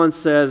other one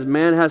says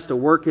man has to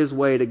work his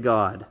way to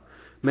God.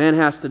 Man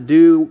has to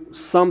do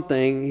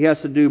something. He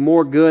has to do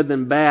more good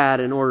than bad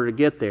in order to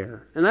get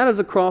there. And that is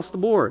across the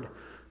board.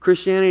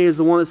 Christianity is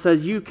the one that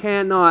says you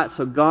cannot,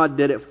 so God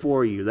did it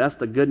for you. That's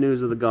the good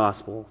news of the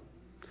gospel.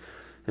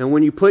 And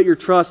when you put your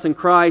trust in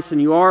Christ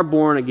and you are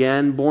born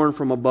again, born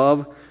from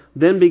above,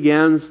 then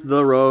begins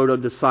the road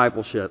of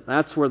discipleship.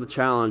 That's where the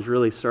challenge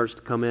really starts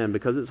to come in,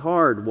 because it's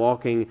hard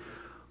walking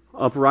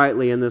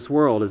uprightly in this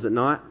world, is it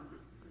not?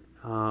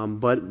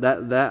 But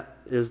that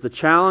is the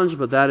challenge,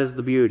 but that is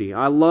the beauty.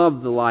 I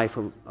love the life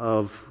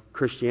of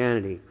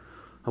Christianity.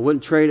 I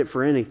wouldn't trade it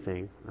for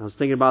anything. I was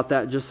thinking about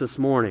that just this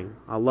morning.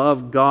 I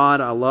love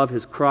God. I love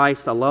His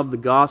Christ. I love the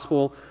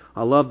gospel.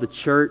 I love the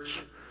church.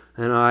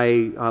 And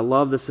I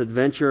love this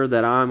adventure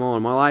that I'm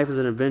on. My life is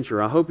an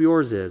adventure. I hope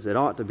yours is. It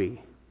ought to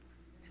be.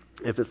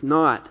 If it's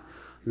not,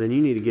 then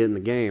you need to get in the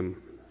game.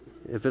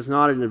 If it's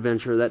not an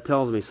adventure, that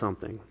tells me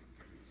something.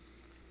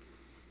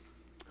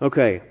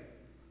 Okay.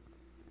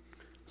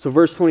 So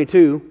verse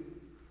 22,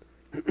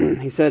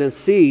 he said, "And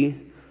see,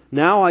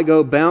 now I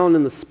go bound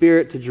in the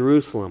Spirit to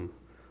Jerusalem,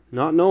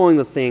 not knowing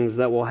the things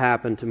that will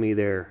happen to me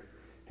there,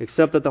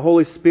 except that the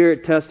Holy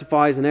Spirit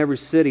testifies in every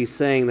city,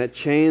 saying that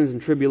chains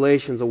and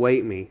tribulations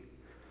await me.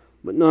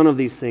 But none of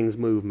these things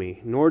move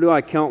me, nor do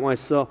I count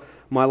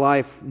my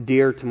life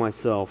dear to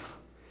myself,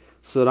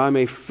 so that I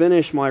may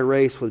finish my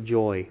race with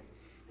joy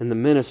in the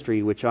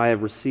ministry which I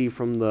have received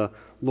from the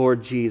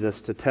Lord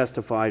Jesus to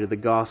testify to the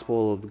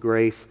gospel of the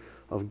grace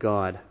of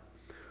God."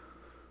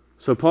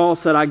 So Paul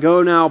said, I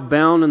go now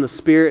bound in the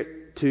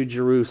Spirit to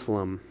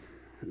Jerusalem.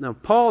 Now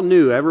Paul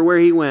knew everywhere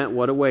he went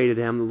what awaited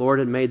him. The Lord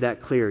had made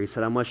that clear. He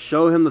said, I must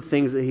show him the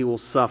things that he will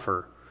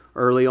suffer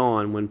early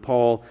on when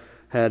Paul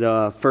had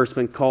first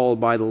been called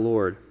by the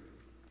Lord.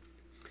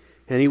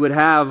 And he would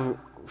have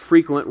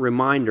frequent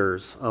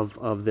reminders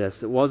of this.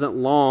 It wasn't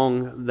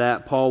long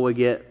that Paul would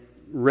get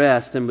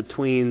rest in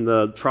between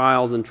the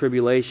trials and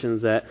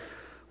tribulations that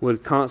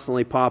would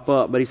constantly pop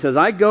up. But he says,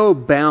 I go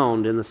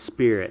bound in the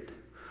Spirit.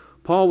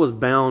 Paul was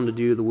bound to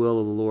do the will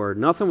of the Lord.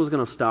 Nothing was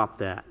going to stop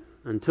that.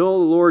 Until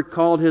the Lord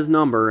called his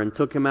number and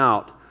took him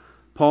out,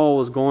 Paul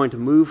was going to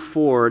move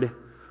forward,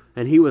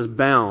 and he was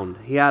bound.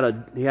 He had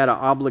an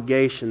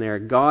obligation there.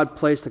 God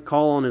placed a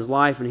call on his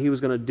life, and he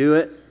was going to do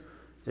it,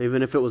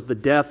 even if it was the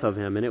death of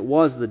him. And it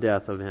was the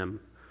death of him.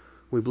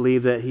 We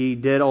believe that he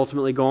did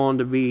ultimately go on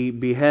to be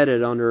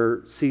beheaded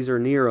under Caesar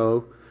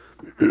Nero.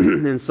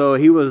 And so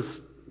he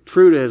was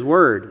true to his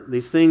word.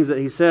 These things that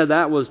he said,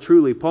 that was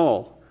truly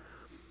Paul.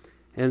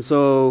 And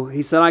so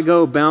he said, I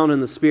go bound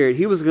in the Spirit.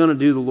 He was going to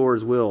do the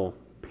Lord's will,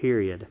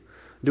 period.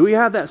 Do we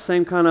have that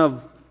same kind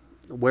of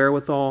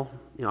wherewithal.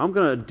 I'm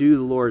going to do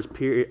the Lord's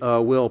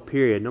will,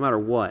 period, no matter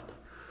what.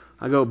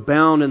 I go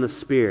bound in the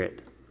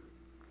Spirit.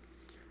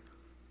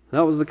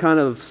 That was the kind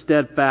of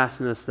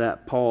steadfastness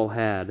that Paul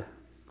had.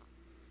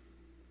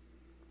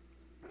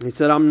 He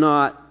said, I'm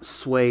not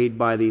swayed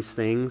by these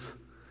things.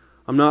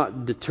 I'm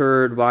not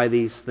deterred by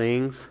these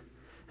things.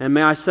 And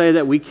may I say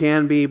that we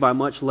can be by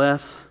much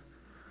less.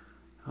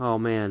 Oh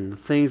man, the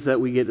things that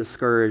we get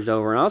discouraged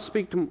over. And I'll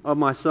speak of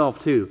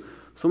myself too.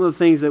 Some of the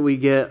things that we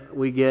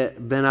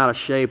get bent out of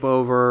shape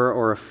over,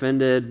 or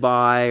offended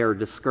by, or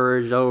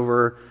discouraged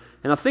over.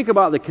 And I think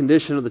about the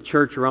condition of the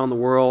church around the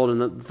world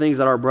and the things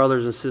that our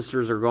brothers and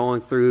sisters are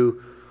going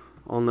through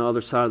on the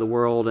other side of the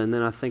world. And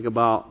then I think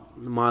about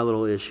my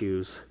little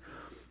issues.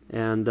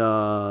 And,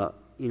 I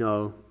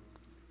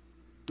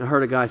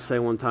heard a guy say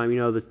one time,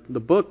 the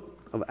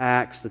book of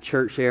Acts, the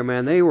church there,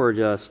 man, they were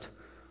just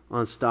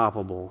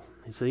unstoppable.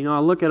 He said, I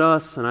look at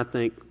us and I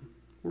think,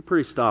 we're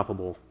pretty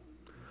stoppable.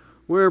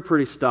 We're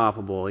pretty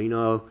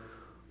stoppable.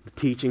 The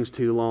teaching's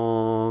too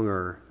long,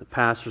 or the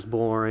pastor's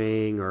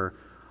boring, or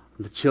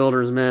the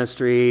children's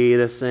ministry,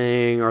 this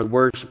thing, or the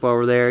worship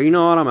over there. You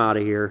know what? I'm out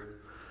of here.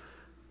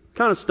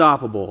 Kind of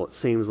stoppable, it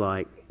seems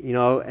like.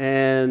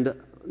 And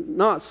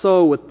not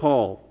so with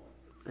Paul.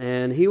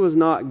 And he was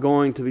not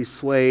going to be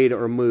swayed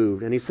or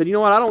moved. And he said,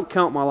 I don't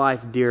count my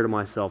life dear to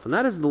myself. And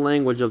that is the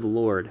language of the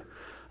Lord.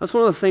 That's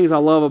one of the things I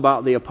love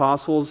about the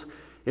apostles,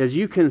 is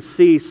you can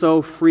see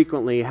so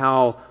frequently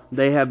how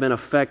they have been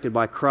affected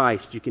by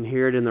Christ. You can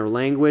hear it in their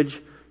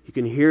language.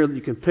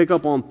 You can pick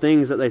up on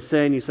things that they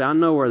say, and you say, I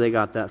know where they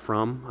got that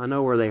from. I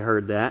know where they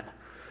heard that.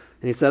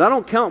 And he said, I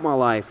don't count my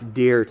life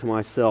dear to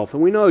myself.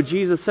 And we know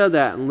Jesus said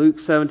that in Luke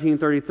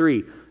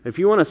 17:33. If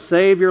you want to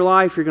save your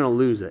life, you're going to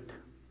lose it.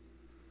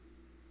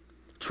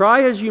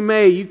 Try as you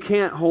may, you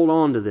can't hold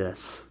on to this.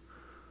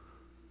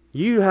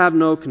 You have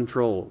no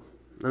control.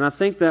 And I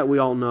think that we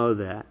all know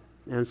that.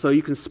 And so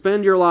you can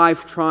spend your life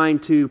trying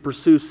to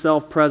pursue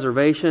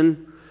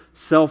self-preservation,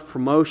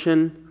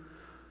 self-promotion,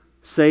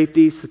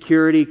 safety,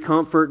 security,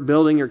 comfort,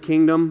 building your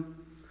kingdom.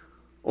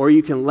 Or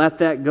you can let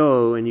that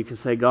go and you can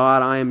say,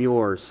 God, I am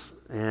yours.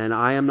 And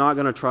I am not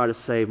going to try to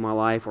save my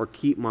life or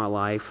keep my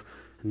life.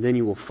 And then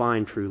you will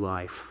find true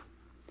life.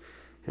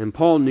 And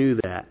Paul knew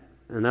that.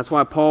 And that's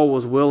why Paul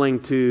was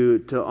willing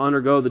to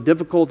undergo the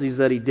difficulties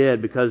that he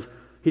did, because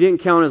he didn't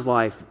count his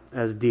life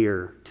as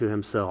dear to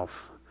himself.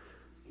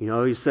 He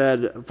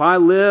said, if I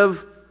live,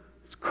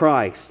 it's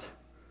Christ.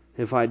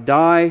 If I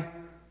die,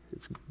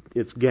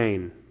 it's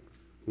gain.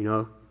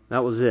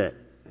 That was it.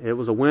 It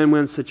was a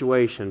win-win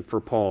situation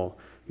for Paul.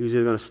 He was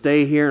either going to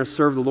stay here and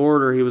serve the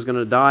Lord, or he was going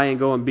to die and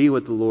go and be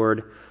with the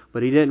Lord.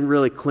 But he didn't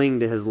really cling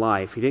to his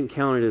life. He didn't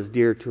count it as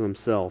dear to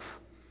himself.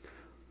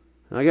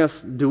 I guess,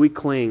 do we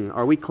cling?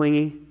 Are we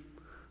clingy?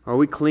 Are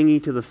we clingy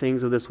to the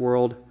things of this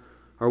world?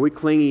 Are we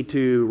clingy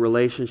to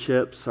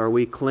relationships? Are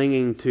we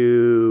clinging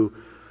to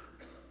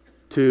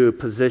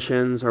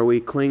positions? Are we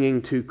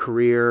clinging to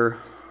career?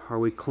 Are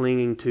we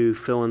clinging to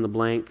fill in the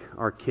blank?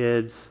 Our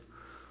kids?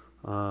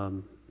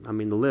 The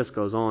list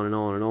goes on and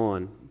on and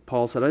on.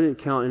 Paul said, I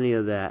didn't count any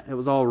of that. It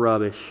was all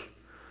rubbish.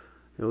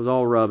 It was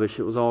all rubbish.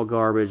 It was all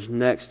garbage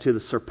next to the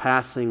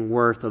surpassing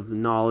worth of the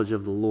knowledge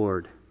of the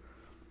Lord.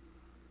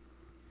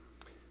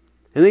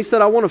 And he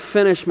said, I want to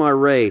finish my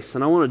race,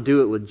 and I want to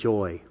do it with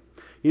joy.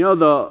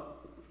 The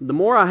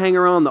more I hang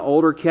around the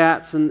older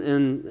cats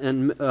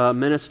in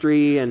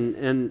ministry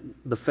and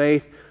the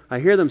faith, I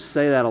hear them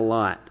say that a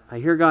lot. I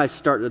hear guys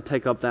starting to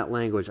take up that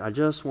language. I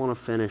just want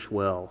to finish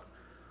well.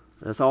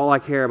 That's all I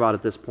care about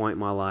at this point in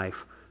my life.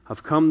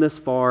 I've come this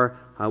far,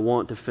 I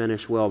want to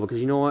finish well. Because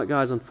you know what,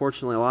 guys?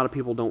 Unfortunately, a lot of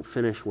people don't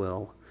finish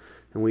well.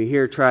 And we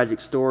hear tragic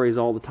stories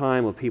all the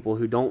time of people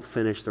who don't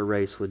finish their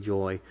race with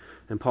joy.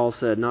 And Paul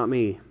said, not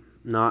me.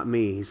 Not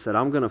me. He said,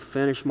 I'm going to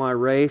finish my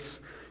race,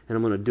 and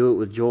I'm going to do it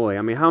with joy.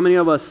 How many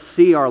of us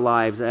see our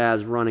lives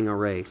as running a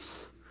race?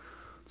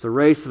 It's a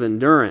race of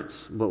endurance,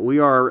 but we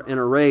are in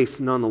a race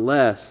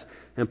nonetheless.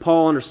 And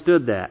Paul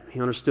understood that. He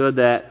understood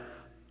that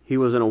he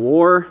was in a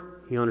war.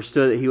 He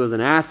understood that he was an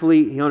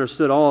athlete. He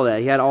understood all of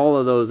that. He had all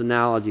of those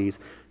analogies.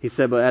 He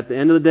said, but at the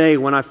end of the day,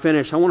 when I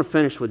finish, I want to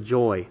finish with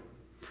joy.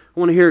 I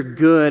want to hear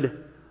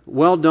good,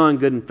 well done,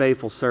 good and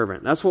faithful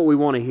servant. That's what we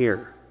want to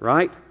hear,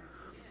 right?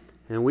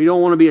 And we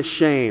don't want to be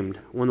ashamed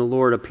when the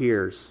Lord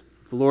appears.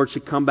 If the Lord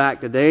should come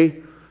back today,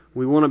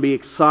 we want to be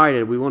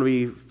excited. We want to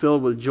be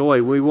filled with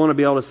joy. We want to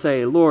be able to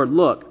say, Lord,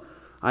 look,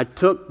 I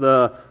took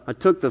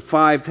the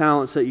 5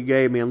 talents that you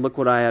gave me, and look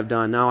what I have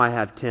done. Now I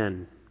have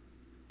 10.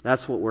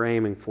 That's what we're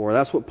aiming for.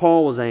 That's what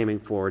Paul was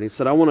aiming for. And he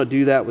said, I want to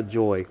do that with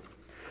joy.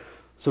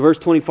 So verse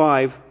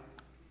 25,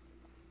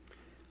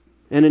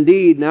 and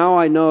indeed, now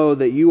I know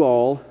that you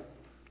all,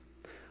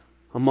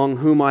 among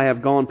whom I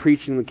have gone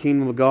preaching the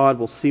kingdom of God,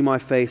 will see my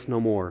face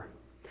no more.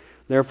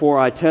 Therefore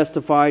I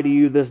testify to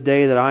you this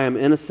day that I am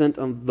innocent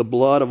of the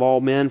blood of all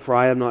men, for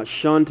I have not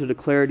shunned to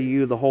declare to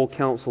you the whole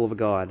counsel of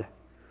God.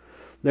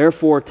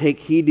 Therefore take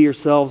heed to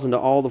yourselves and to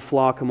all the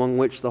flock among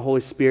which the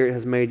Holy Spirit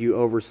has made you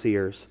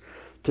overseers,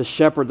 to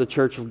shepherd the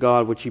church of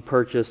God which He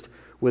purchased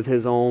with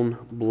His own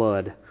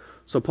blood.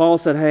 So Paul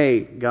said,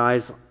 hey,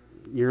 guys,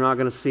 you're not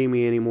going to see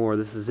me anymore.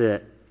 This is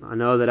it. I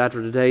know that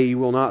after today you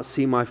will not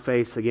see my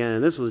face again.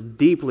 And this was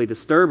deeply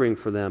disturbing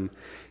for them.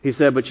 He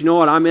said, but you know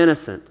what? I'm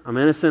innocent. I'm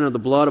innocent of the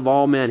blood of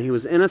all men. He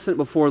was innocent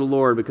before the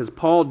Lord because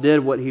Paul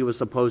did what he was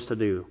supposed to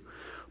do.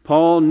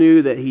 Paul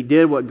knew that he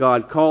did what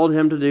God called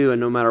him to do,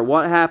 and no matter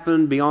what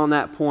happened beyond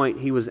that point,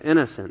 he was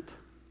innocent.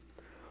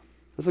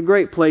 It's a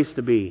great place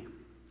to be.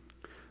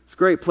 It's a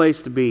great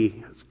place to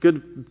be. It's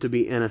good to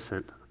be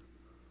innocent.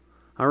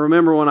 I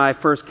remember when I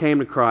first came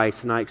to Christ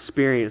and I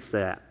experienced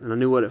that, and I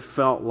knew what it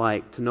felt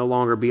like to no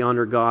longer be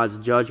under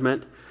God's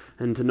judgment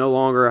and to no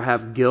longer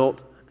have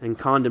guilt and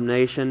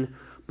condemnation,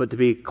 but to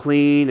be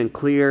clean and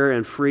clear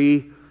and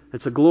free.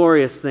 It's a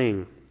glorious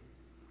thing.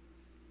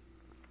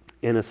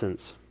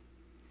 Innocence.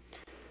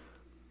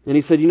 And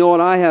he said, you know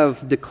what? I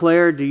have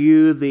declared to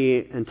you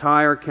the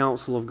entire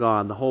counsel of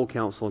God, the whole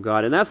counsel of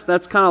God. And that's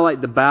kind of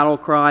like the battle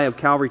cry of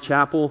Calvary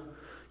Chapel.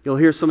 You'll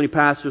hear so many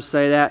pastors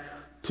say that.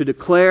 To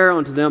declare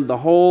unto them the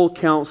whole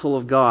counsel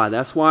of God.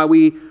 That's why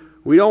we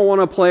don't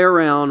want to play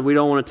around. We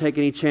don't want to take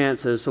any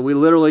chances. So we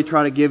literally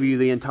try to give you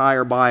the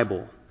entire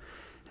Bible.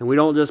 And we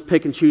don't just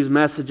pick and choose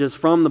messages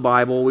from the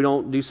Bible. We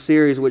don't do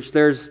series, which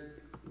that's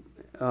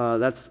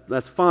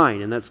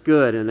fine and that's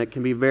good. And it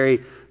can be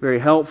very, very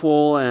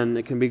helpful and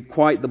it can be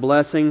quite the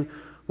blessing.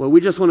 Well,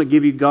 we just want to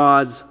give you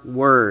God's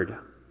Word.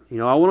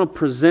 I want to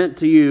present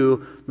to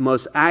you the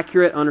most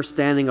accurate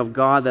understanding of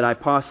God that I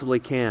possibly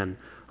can.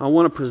 I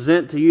want to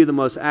present to you the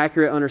most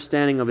accurate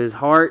understanding of His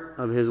heart,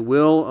 of His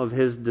will, of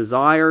His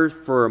desires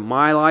for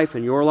my life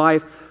and your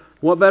life.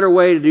 What better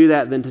way to do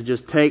that than to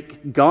just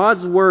take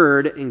God's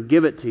Word and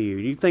give it to you?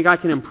 Do you think I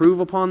can improve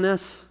upon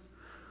this?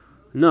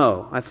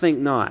 No, I think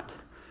not.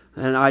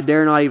 And I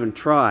dare not even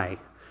try.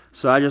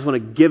 So I just want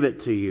to give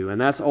it to you.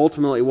 And that's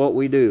ultimately what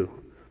we do.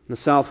 In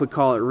the South we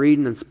call it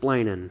reading and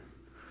splaining.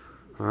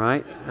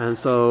 Alright? And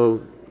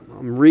so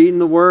I'm reading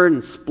the Word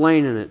and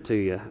splaining it to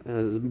you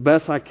as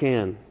best I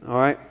can.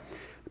 Alright?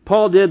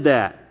 Paul did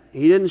that.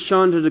 He didn't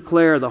shun to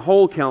declare the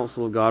whole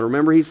counsel of God.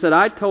 Remember, he said,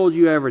 I told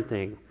you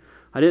everything.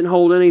 I didn't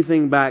hold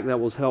anything back that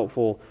was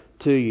helpful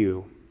to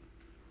you.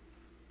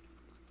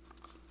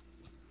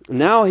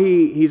 Now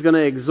he's going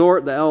to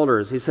exhort the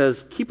elders. He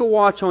says, keep a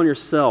watch on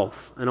yourself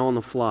and on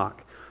the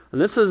flock. And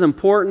this is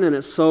important and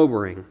it's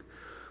sobering.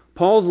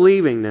 Paul's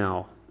leaving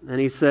now. And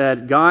he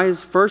said, guys,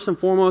 first and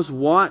foremost,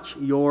 watch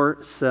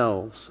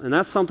yourselves. And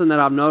that's something that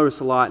I've noticed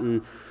a lot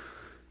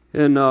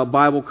in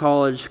Bible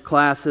college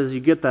classes.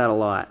 You get that a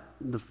lot.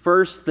 The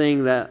first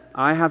thing that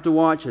I have to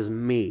watch is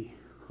me.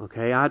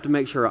 Okay, I have to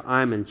make sure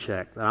I'm in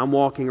check, that I'm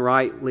walking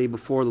rightly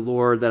before the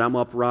Lord, that I'm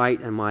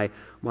upright in my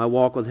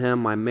walk with Him,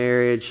 my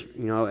marriage,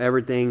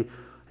 everything.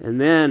 And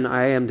then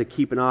I am to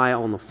keep an eye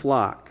on the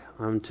flock.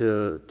 I'm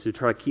to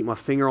try to keep my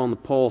finger on the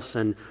pulse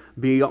and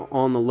be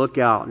on the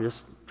lookout and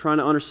just trying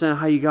to understand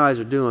how you guys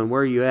are doing,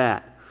 where are you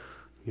at.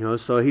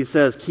 So he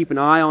says, keep an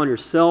eye on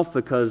yourself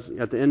because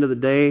at the end of the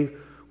day,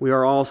 we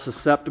are all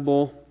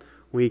susceptible.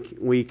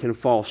 We can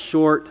fall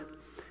short.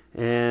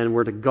 And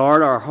we're to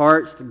guard our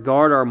hearts, to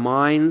guard our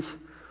minds,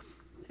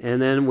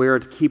 and then we're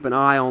to keep an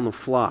eye on the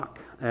flock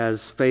as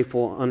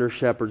faithful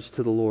under-shepherds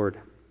to the Lord.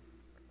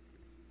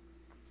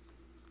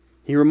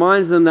 He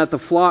reminds them that the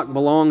flock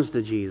belongs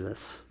to Jesus.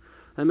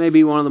 That may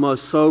be one of the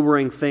most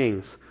sobering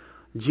things.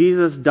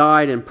 Jesus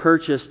died and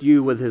purchased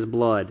you with His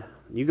blood.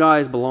 You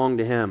guys belong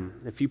to Him.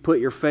 If you put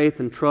your faith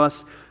and trust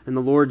in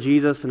the Lord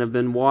Jesus and have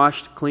been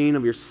washed clean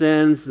of your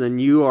sins, then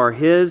you are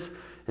His,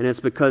 and it's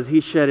because He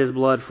shed His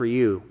blood for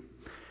you.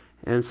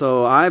 And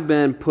so I've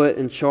been put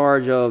in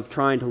charge of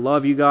trying to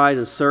love you guys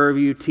and serve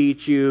you,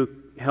 teach you,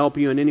 help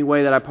you in any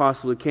way that I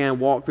possibly can,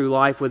 walk through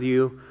life with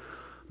you.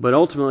 But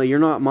ultimately, you're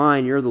not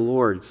mine, you're the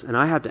Lord's. And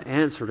I have to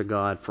answer to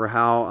God for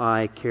how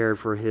I cared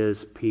for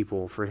His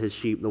people, for His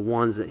sheep, the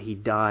ones that He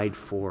died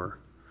for.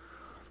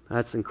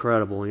 That's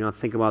incredible. I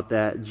think about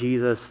that.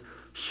 Jesus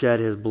shed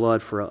His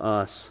blood for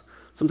us.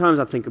 Sometimes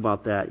I think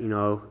about that,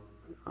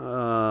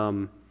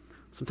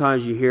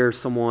 sometimes you hear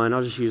someone,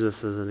 I'll just use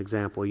this as an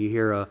example, you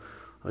hear a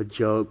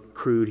joke,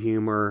 crude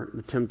humor.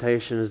 The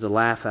temptation is to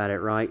laugh at it,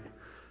 right?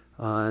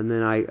 And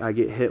then I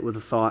get hit with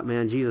the thought,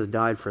 man, Jesus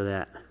died for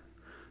that.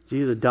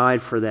 Jesus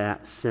died for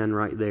that sin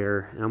right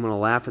there. And I'm going to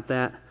laugh at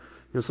that.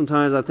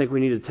 Sometimes I think we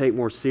need to take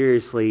more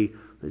seriously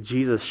that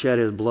Jesus shed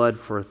His blood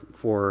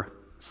for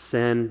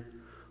sin,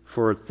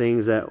 for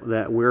things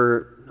that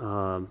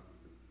we're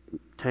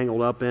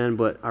tangled up in.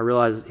 But I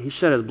realize He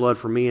shed His blood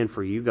for me and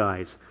for you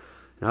guys.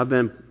 And I've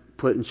been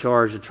put in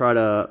charge to try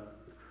to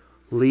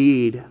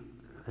lead.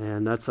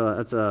 And that's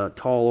a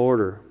tall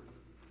order.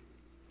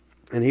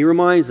 And he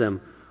reminds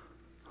them,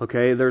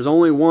 okay, there's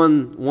only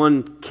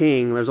one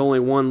king, there's only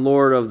one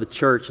Lord of the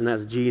church, and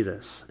that's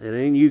Jesus. It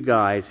ain't you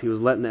guys. He was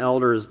letting the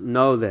elders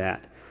know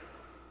that.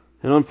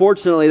 And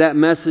unfortunately, that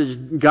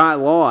message got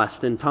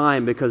lost in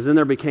time because then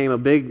there became a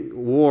big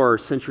war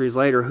centuries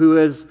later. Who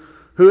is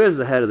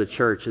the head of the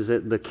church? Is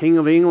it the King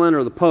of England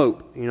or the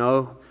Pope?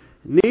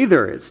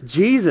 Neither. It's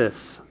Jesus.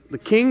 The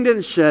king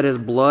didn't shed his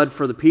blood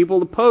for the people.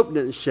 The Pope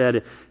didn't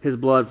shed his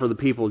blood for the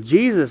people.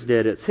 Jesus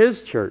did. It's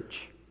His church.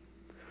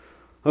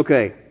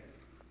 Okay.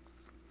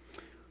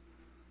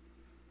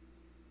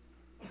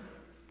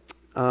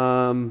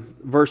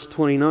 Verse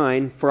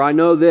 29, "For I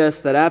know this,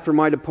 that after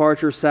my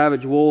departure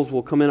savage wolves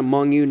will come in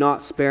among you,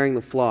 not sparing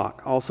the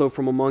flock. Also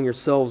from among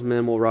yourselves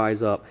men will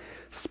rise up,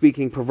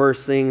 speaking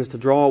perverse things to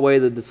draw away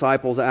the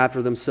disciples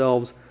after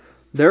themselves.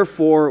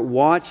 Therefore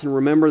watch and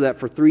remember that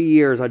for 3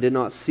 years I did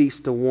not cease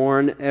to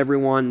warn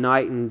everyone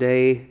night and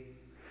day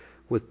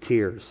with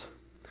tears."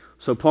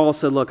 So Paul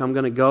said, look, I'm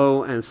going to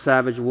go and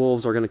savage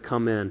wolves are going to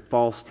come in.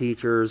 False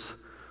teachers,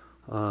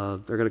 they're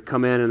going to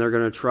come in and they're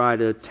going to try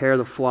to tear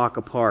the flock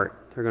apart.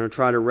 They're going to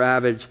try to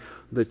ravage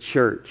the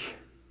church.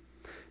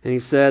 And he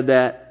said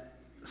that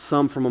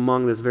some from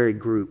among this very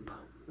group.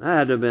 That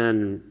had to have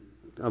been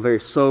a very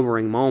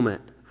sobering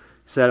moment.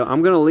 He said,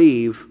 I'm going to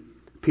leave.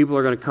 People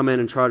are going to come in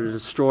and try to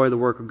destroy the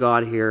work of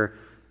God here.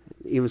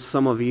 Even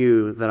some of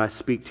you that I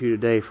speak to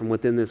today from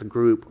within this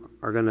group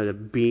are going to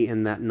be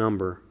in that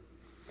number.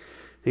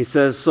 He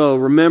says, so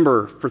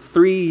remember, for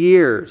 3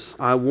 years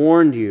I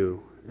warned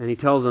you. And he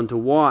tells them to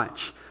watch,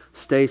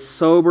 stay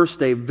sober,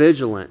 stay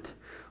vigilant.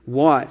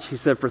 Watch. He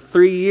said, for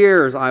 3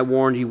 years I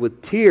warned you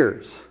with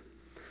tears.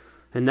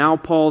 And now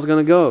Paul's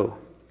going to go.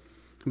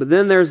 But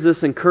then there's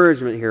this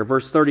encouragement here,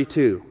 verse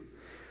 32.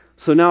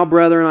 "So now,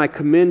 brethren, I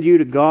commend you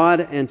to God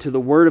and to the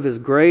word of His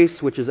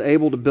grace, which is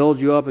able to build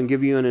you up and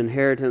give you an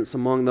inheritance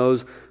among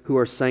those who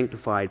are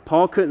sanctified."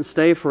 Paul couldn't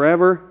stay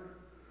forever,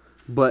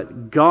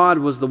 but God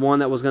was the one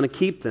that was going to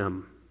keep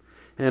them.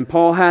 And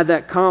Paul had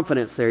that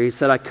confidence there. He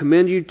said, I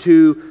commend you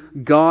to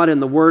God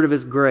and the word of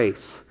His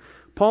grace.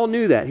 Paul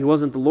knew that. He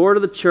wasn't the Lord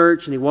of the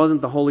church and he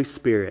wasn't the Holy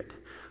Spirit.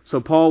 So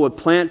Paul would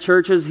plant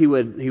churches, he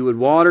would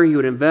water, he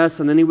would invest,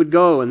 and then he would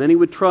go. And then he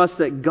would trust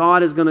that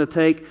God is going to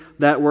take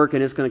that work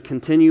and it's going to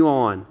continue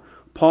on.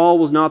 Paul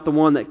was not the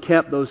one that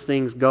kept those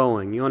things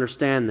going. You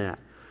understand that.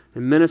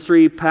 In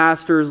ministry,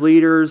 pastors,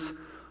 leaders,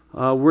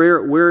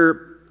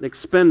 we're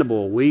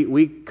expendable.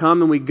 We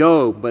come and we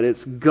go, but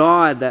it's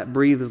God that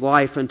breathes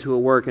life into a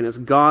work, and it's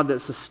God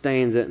that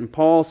sustains it. And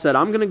Paul said,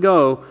 I'm going to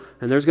go,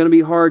 and there's going to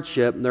be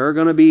hardship, and there are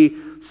going to be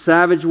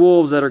savage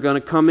wolves that are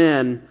going to come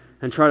in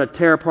and try to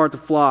tear apart the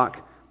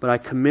flock, but I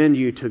commend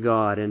you to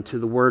God and to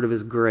the word of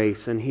His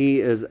grace, and He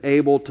is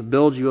able to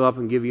build you up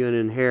and give you an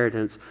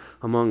inheritance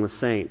among the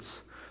saints.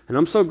 And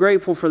I'm so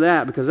grateful for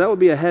that, because that would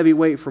be a heavy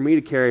weight for me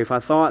to carry if I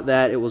thought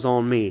that it was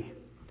on me.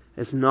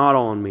 It's not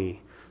on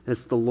me.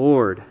 It's the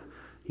Lord.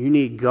 You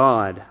need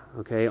God,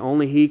 okay?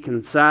 Only He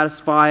can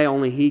satisfy,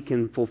 only He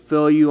can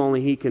fulfill you,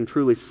 only He can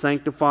truly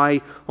sanctify,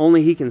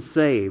 only He can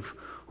save,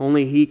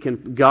 only He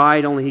can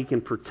guide, only He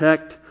can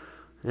protect,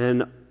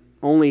 and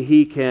only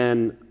He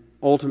can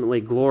ultimately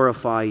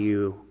glorify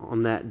you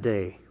on that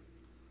day.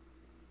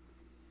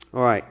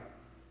 All right.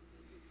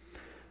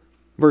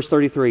 Verse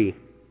 33.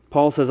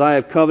 Paul says, I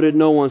have coveted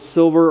no one's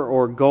silver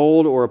or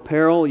gold or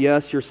apparel.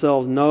 Yes,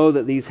 yourselves know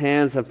that these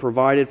hands have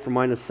provided for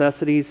my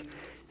necessities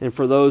and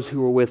for those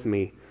who were with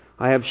me.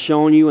 I have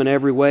shown you in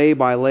every way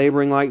by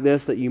laboring like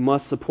this that you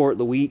must support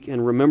the weak,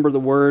 and remember the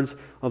words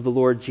of the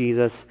Lord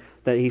Jesus,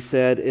 that He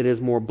said, it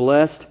is more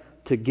blessed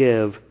to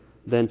give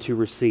than to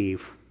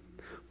receive.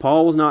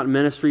 Paul was not in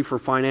ministry for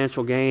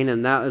financial gain,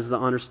 and that is the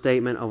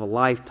understatement of a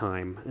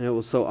lifetime. And it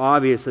was so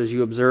obvious as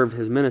you observed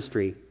his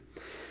ministry.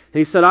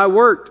 And he said, I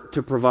worked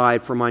to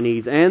provide for my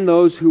needs and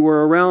those who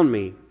were around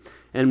me.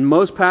 And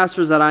most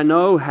pastors that I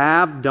know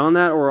have done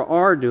that or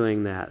are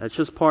doing that. That's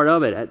just part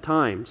of it at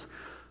times.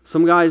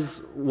 Some guys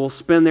will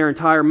spend their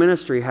entire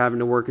ministry having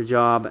to work a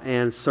job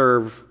and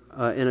serve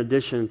in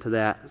addition to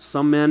that.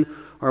 Some men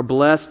are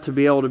blessed to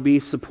be able to be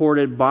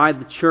supported by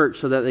the church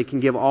so that they can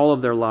give all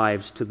of their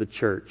lives to the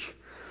church.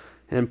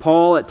 And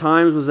Paul at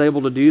times was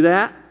able to do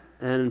that,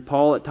 and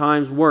Paul at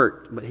times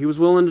worked, but he was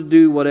willing to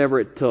do whatever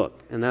it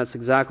took, and that's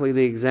exactly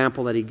the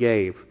example that he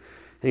gave.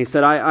 And he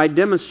said, I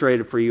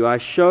demonstrated for you. I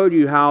showed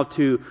you how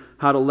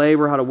to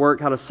labor, how to work,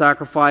 how to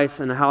sacrifice,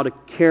 and how to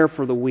care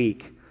for the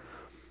weak.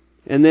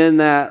 And then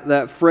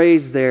that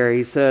phrase there,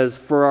 he says,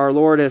 for our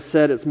Lord has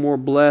said it's more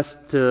blessed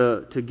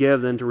to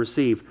give than to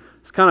receive.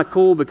 It's kind of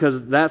cool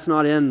because that's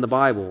not in the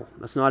Bible.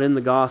 That's not in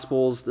the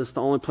Gospels. That's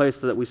the only place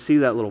that we see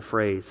that little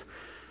phrase.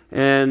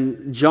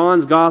 And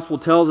John's Gospel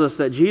tells us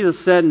that Jesus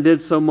said and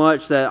did so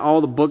much that all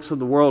the books of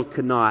the world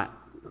could not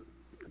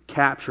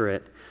capture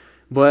it.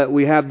 But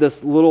we have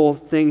this little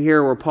thing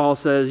here where Paul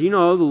says, the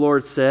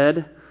Lord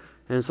said.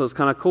 And so it's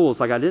kind of cool.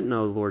 It's like, I didn't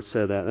know the Lord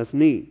said that. That's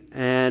neat.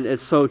 And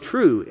it's so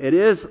true. It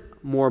is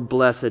more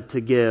blessed to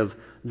give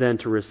than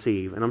to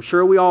receive. And I'm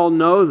sure we all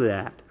know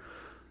that.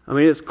 I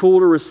mean, it's cool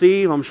to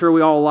receive. I'm sure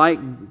we all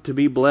like to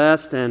be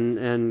blessed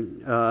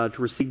and to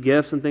receive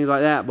gifts and things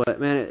like that. But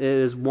man, it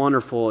is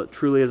wonderful. It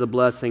truly is a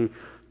blessing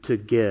to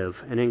give.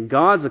 And in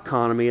God's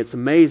economy, it's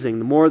amazing.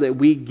 The more that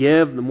we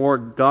give, the more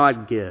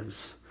God gives.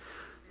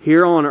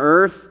 Here on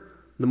earth,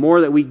 the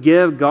more that we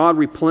give, God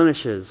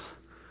replenishes.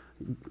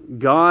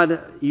 God,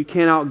 you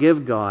can't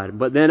outgive God.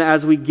 But then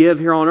as we give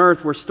here on earth,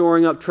 we're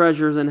storing up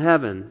treasures in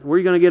heaven. Where are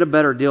you going to get a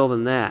better deal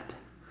than that?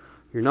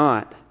 You're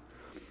not.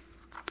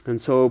 And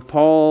so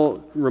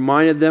Paul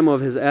reminded them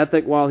of his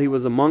ethic while he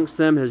was amongst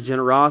them, his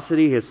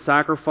generosity, his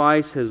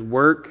sacrifice, his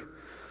work,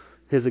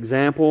 his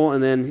example.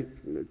 And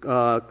then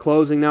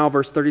closing now,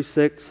 verse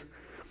 36.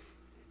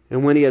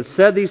 And when he had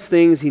said these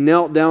things, he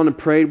knelt down and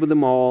prayed with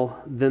them all.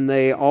 Then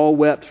they all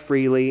wept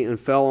freely and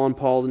fell on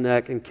Paul's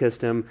neck and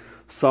kissed him,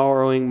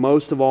 sorrowing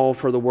most of all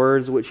for the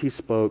words which he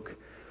spoke,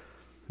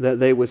 that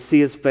they would see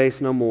his face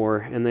no more.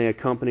 And they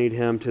accompanied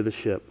him to the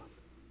ship.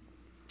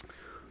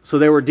 So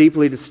they were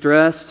deeply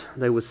distressed.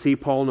 They would see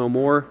Paul no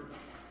more.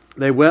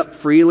 They wept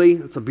freely.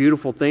 It's a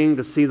beautiful thing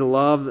to see the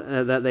love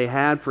that they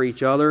had for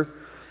each other.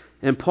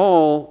 And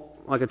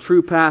Paul, like a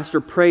true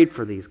pastor, prayed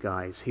for these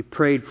guys. He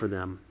prayed for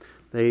them.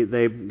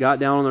 They got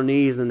down on their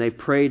knees and they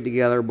prayed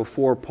together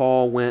before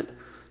Paul went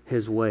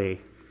his way.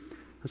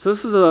 So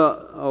this is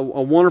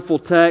a wonderful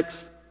text,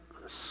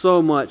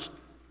 so much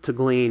to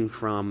glean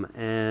from,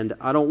 and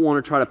I don't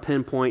want to try to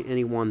pinpoint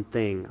any one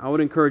thing. I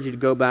would encourage you to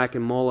go back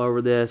and mull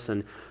over this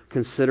and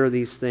consider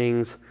these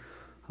things.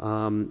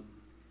 And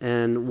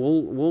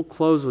we'll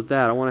close with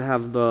that. I want to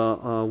have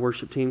the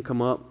worship team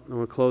come up. I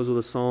want to close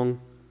with a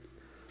song.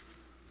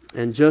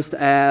 And just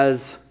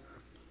as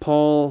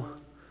Paul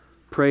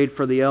prayed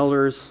for the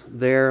elders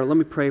there, let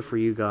me pray for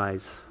you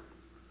guys.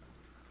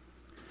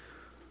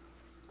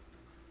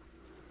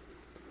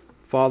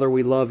 Father,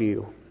 we love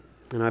you.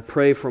 And I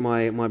pray for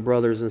my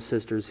brothers and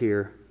sisters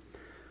here.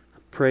 I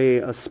pray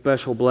a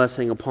special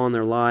blessing upon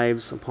their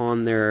lives,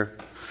 upon their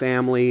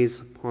families,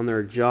 upon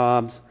their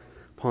jobs,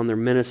 upon their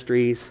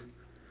ministries.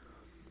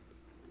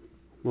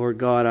 Lord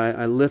God,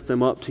 I lift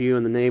them up to you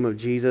in the name of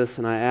Jesus,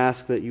 and I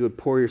ask that you would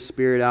pour your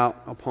Spirit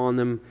out upon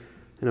them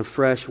in a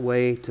fresh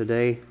way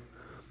today.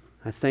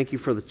 I thank you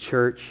for the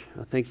church.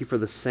 I thank you for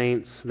the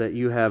saints that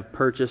you have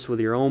purchased with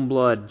your own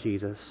blood,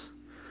 Jesus.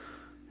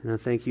 And I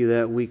thank you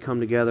that we come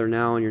together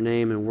now in your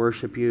name and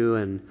worship you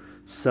and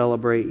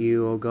celebrate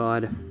you, O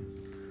God.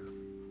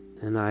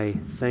 And I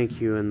thank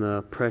you in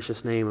the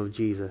precious name of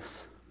Jesus.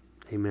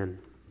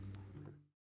 Amen.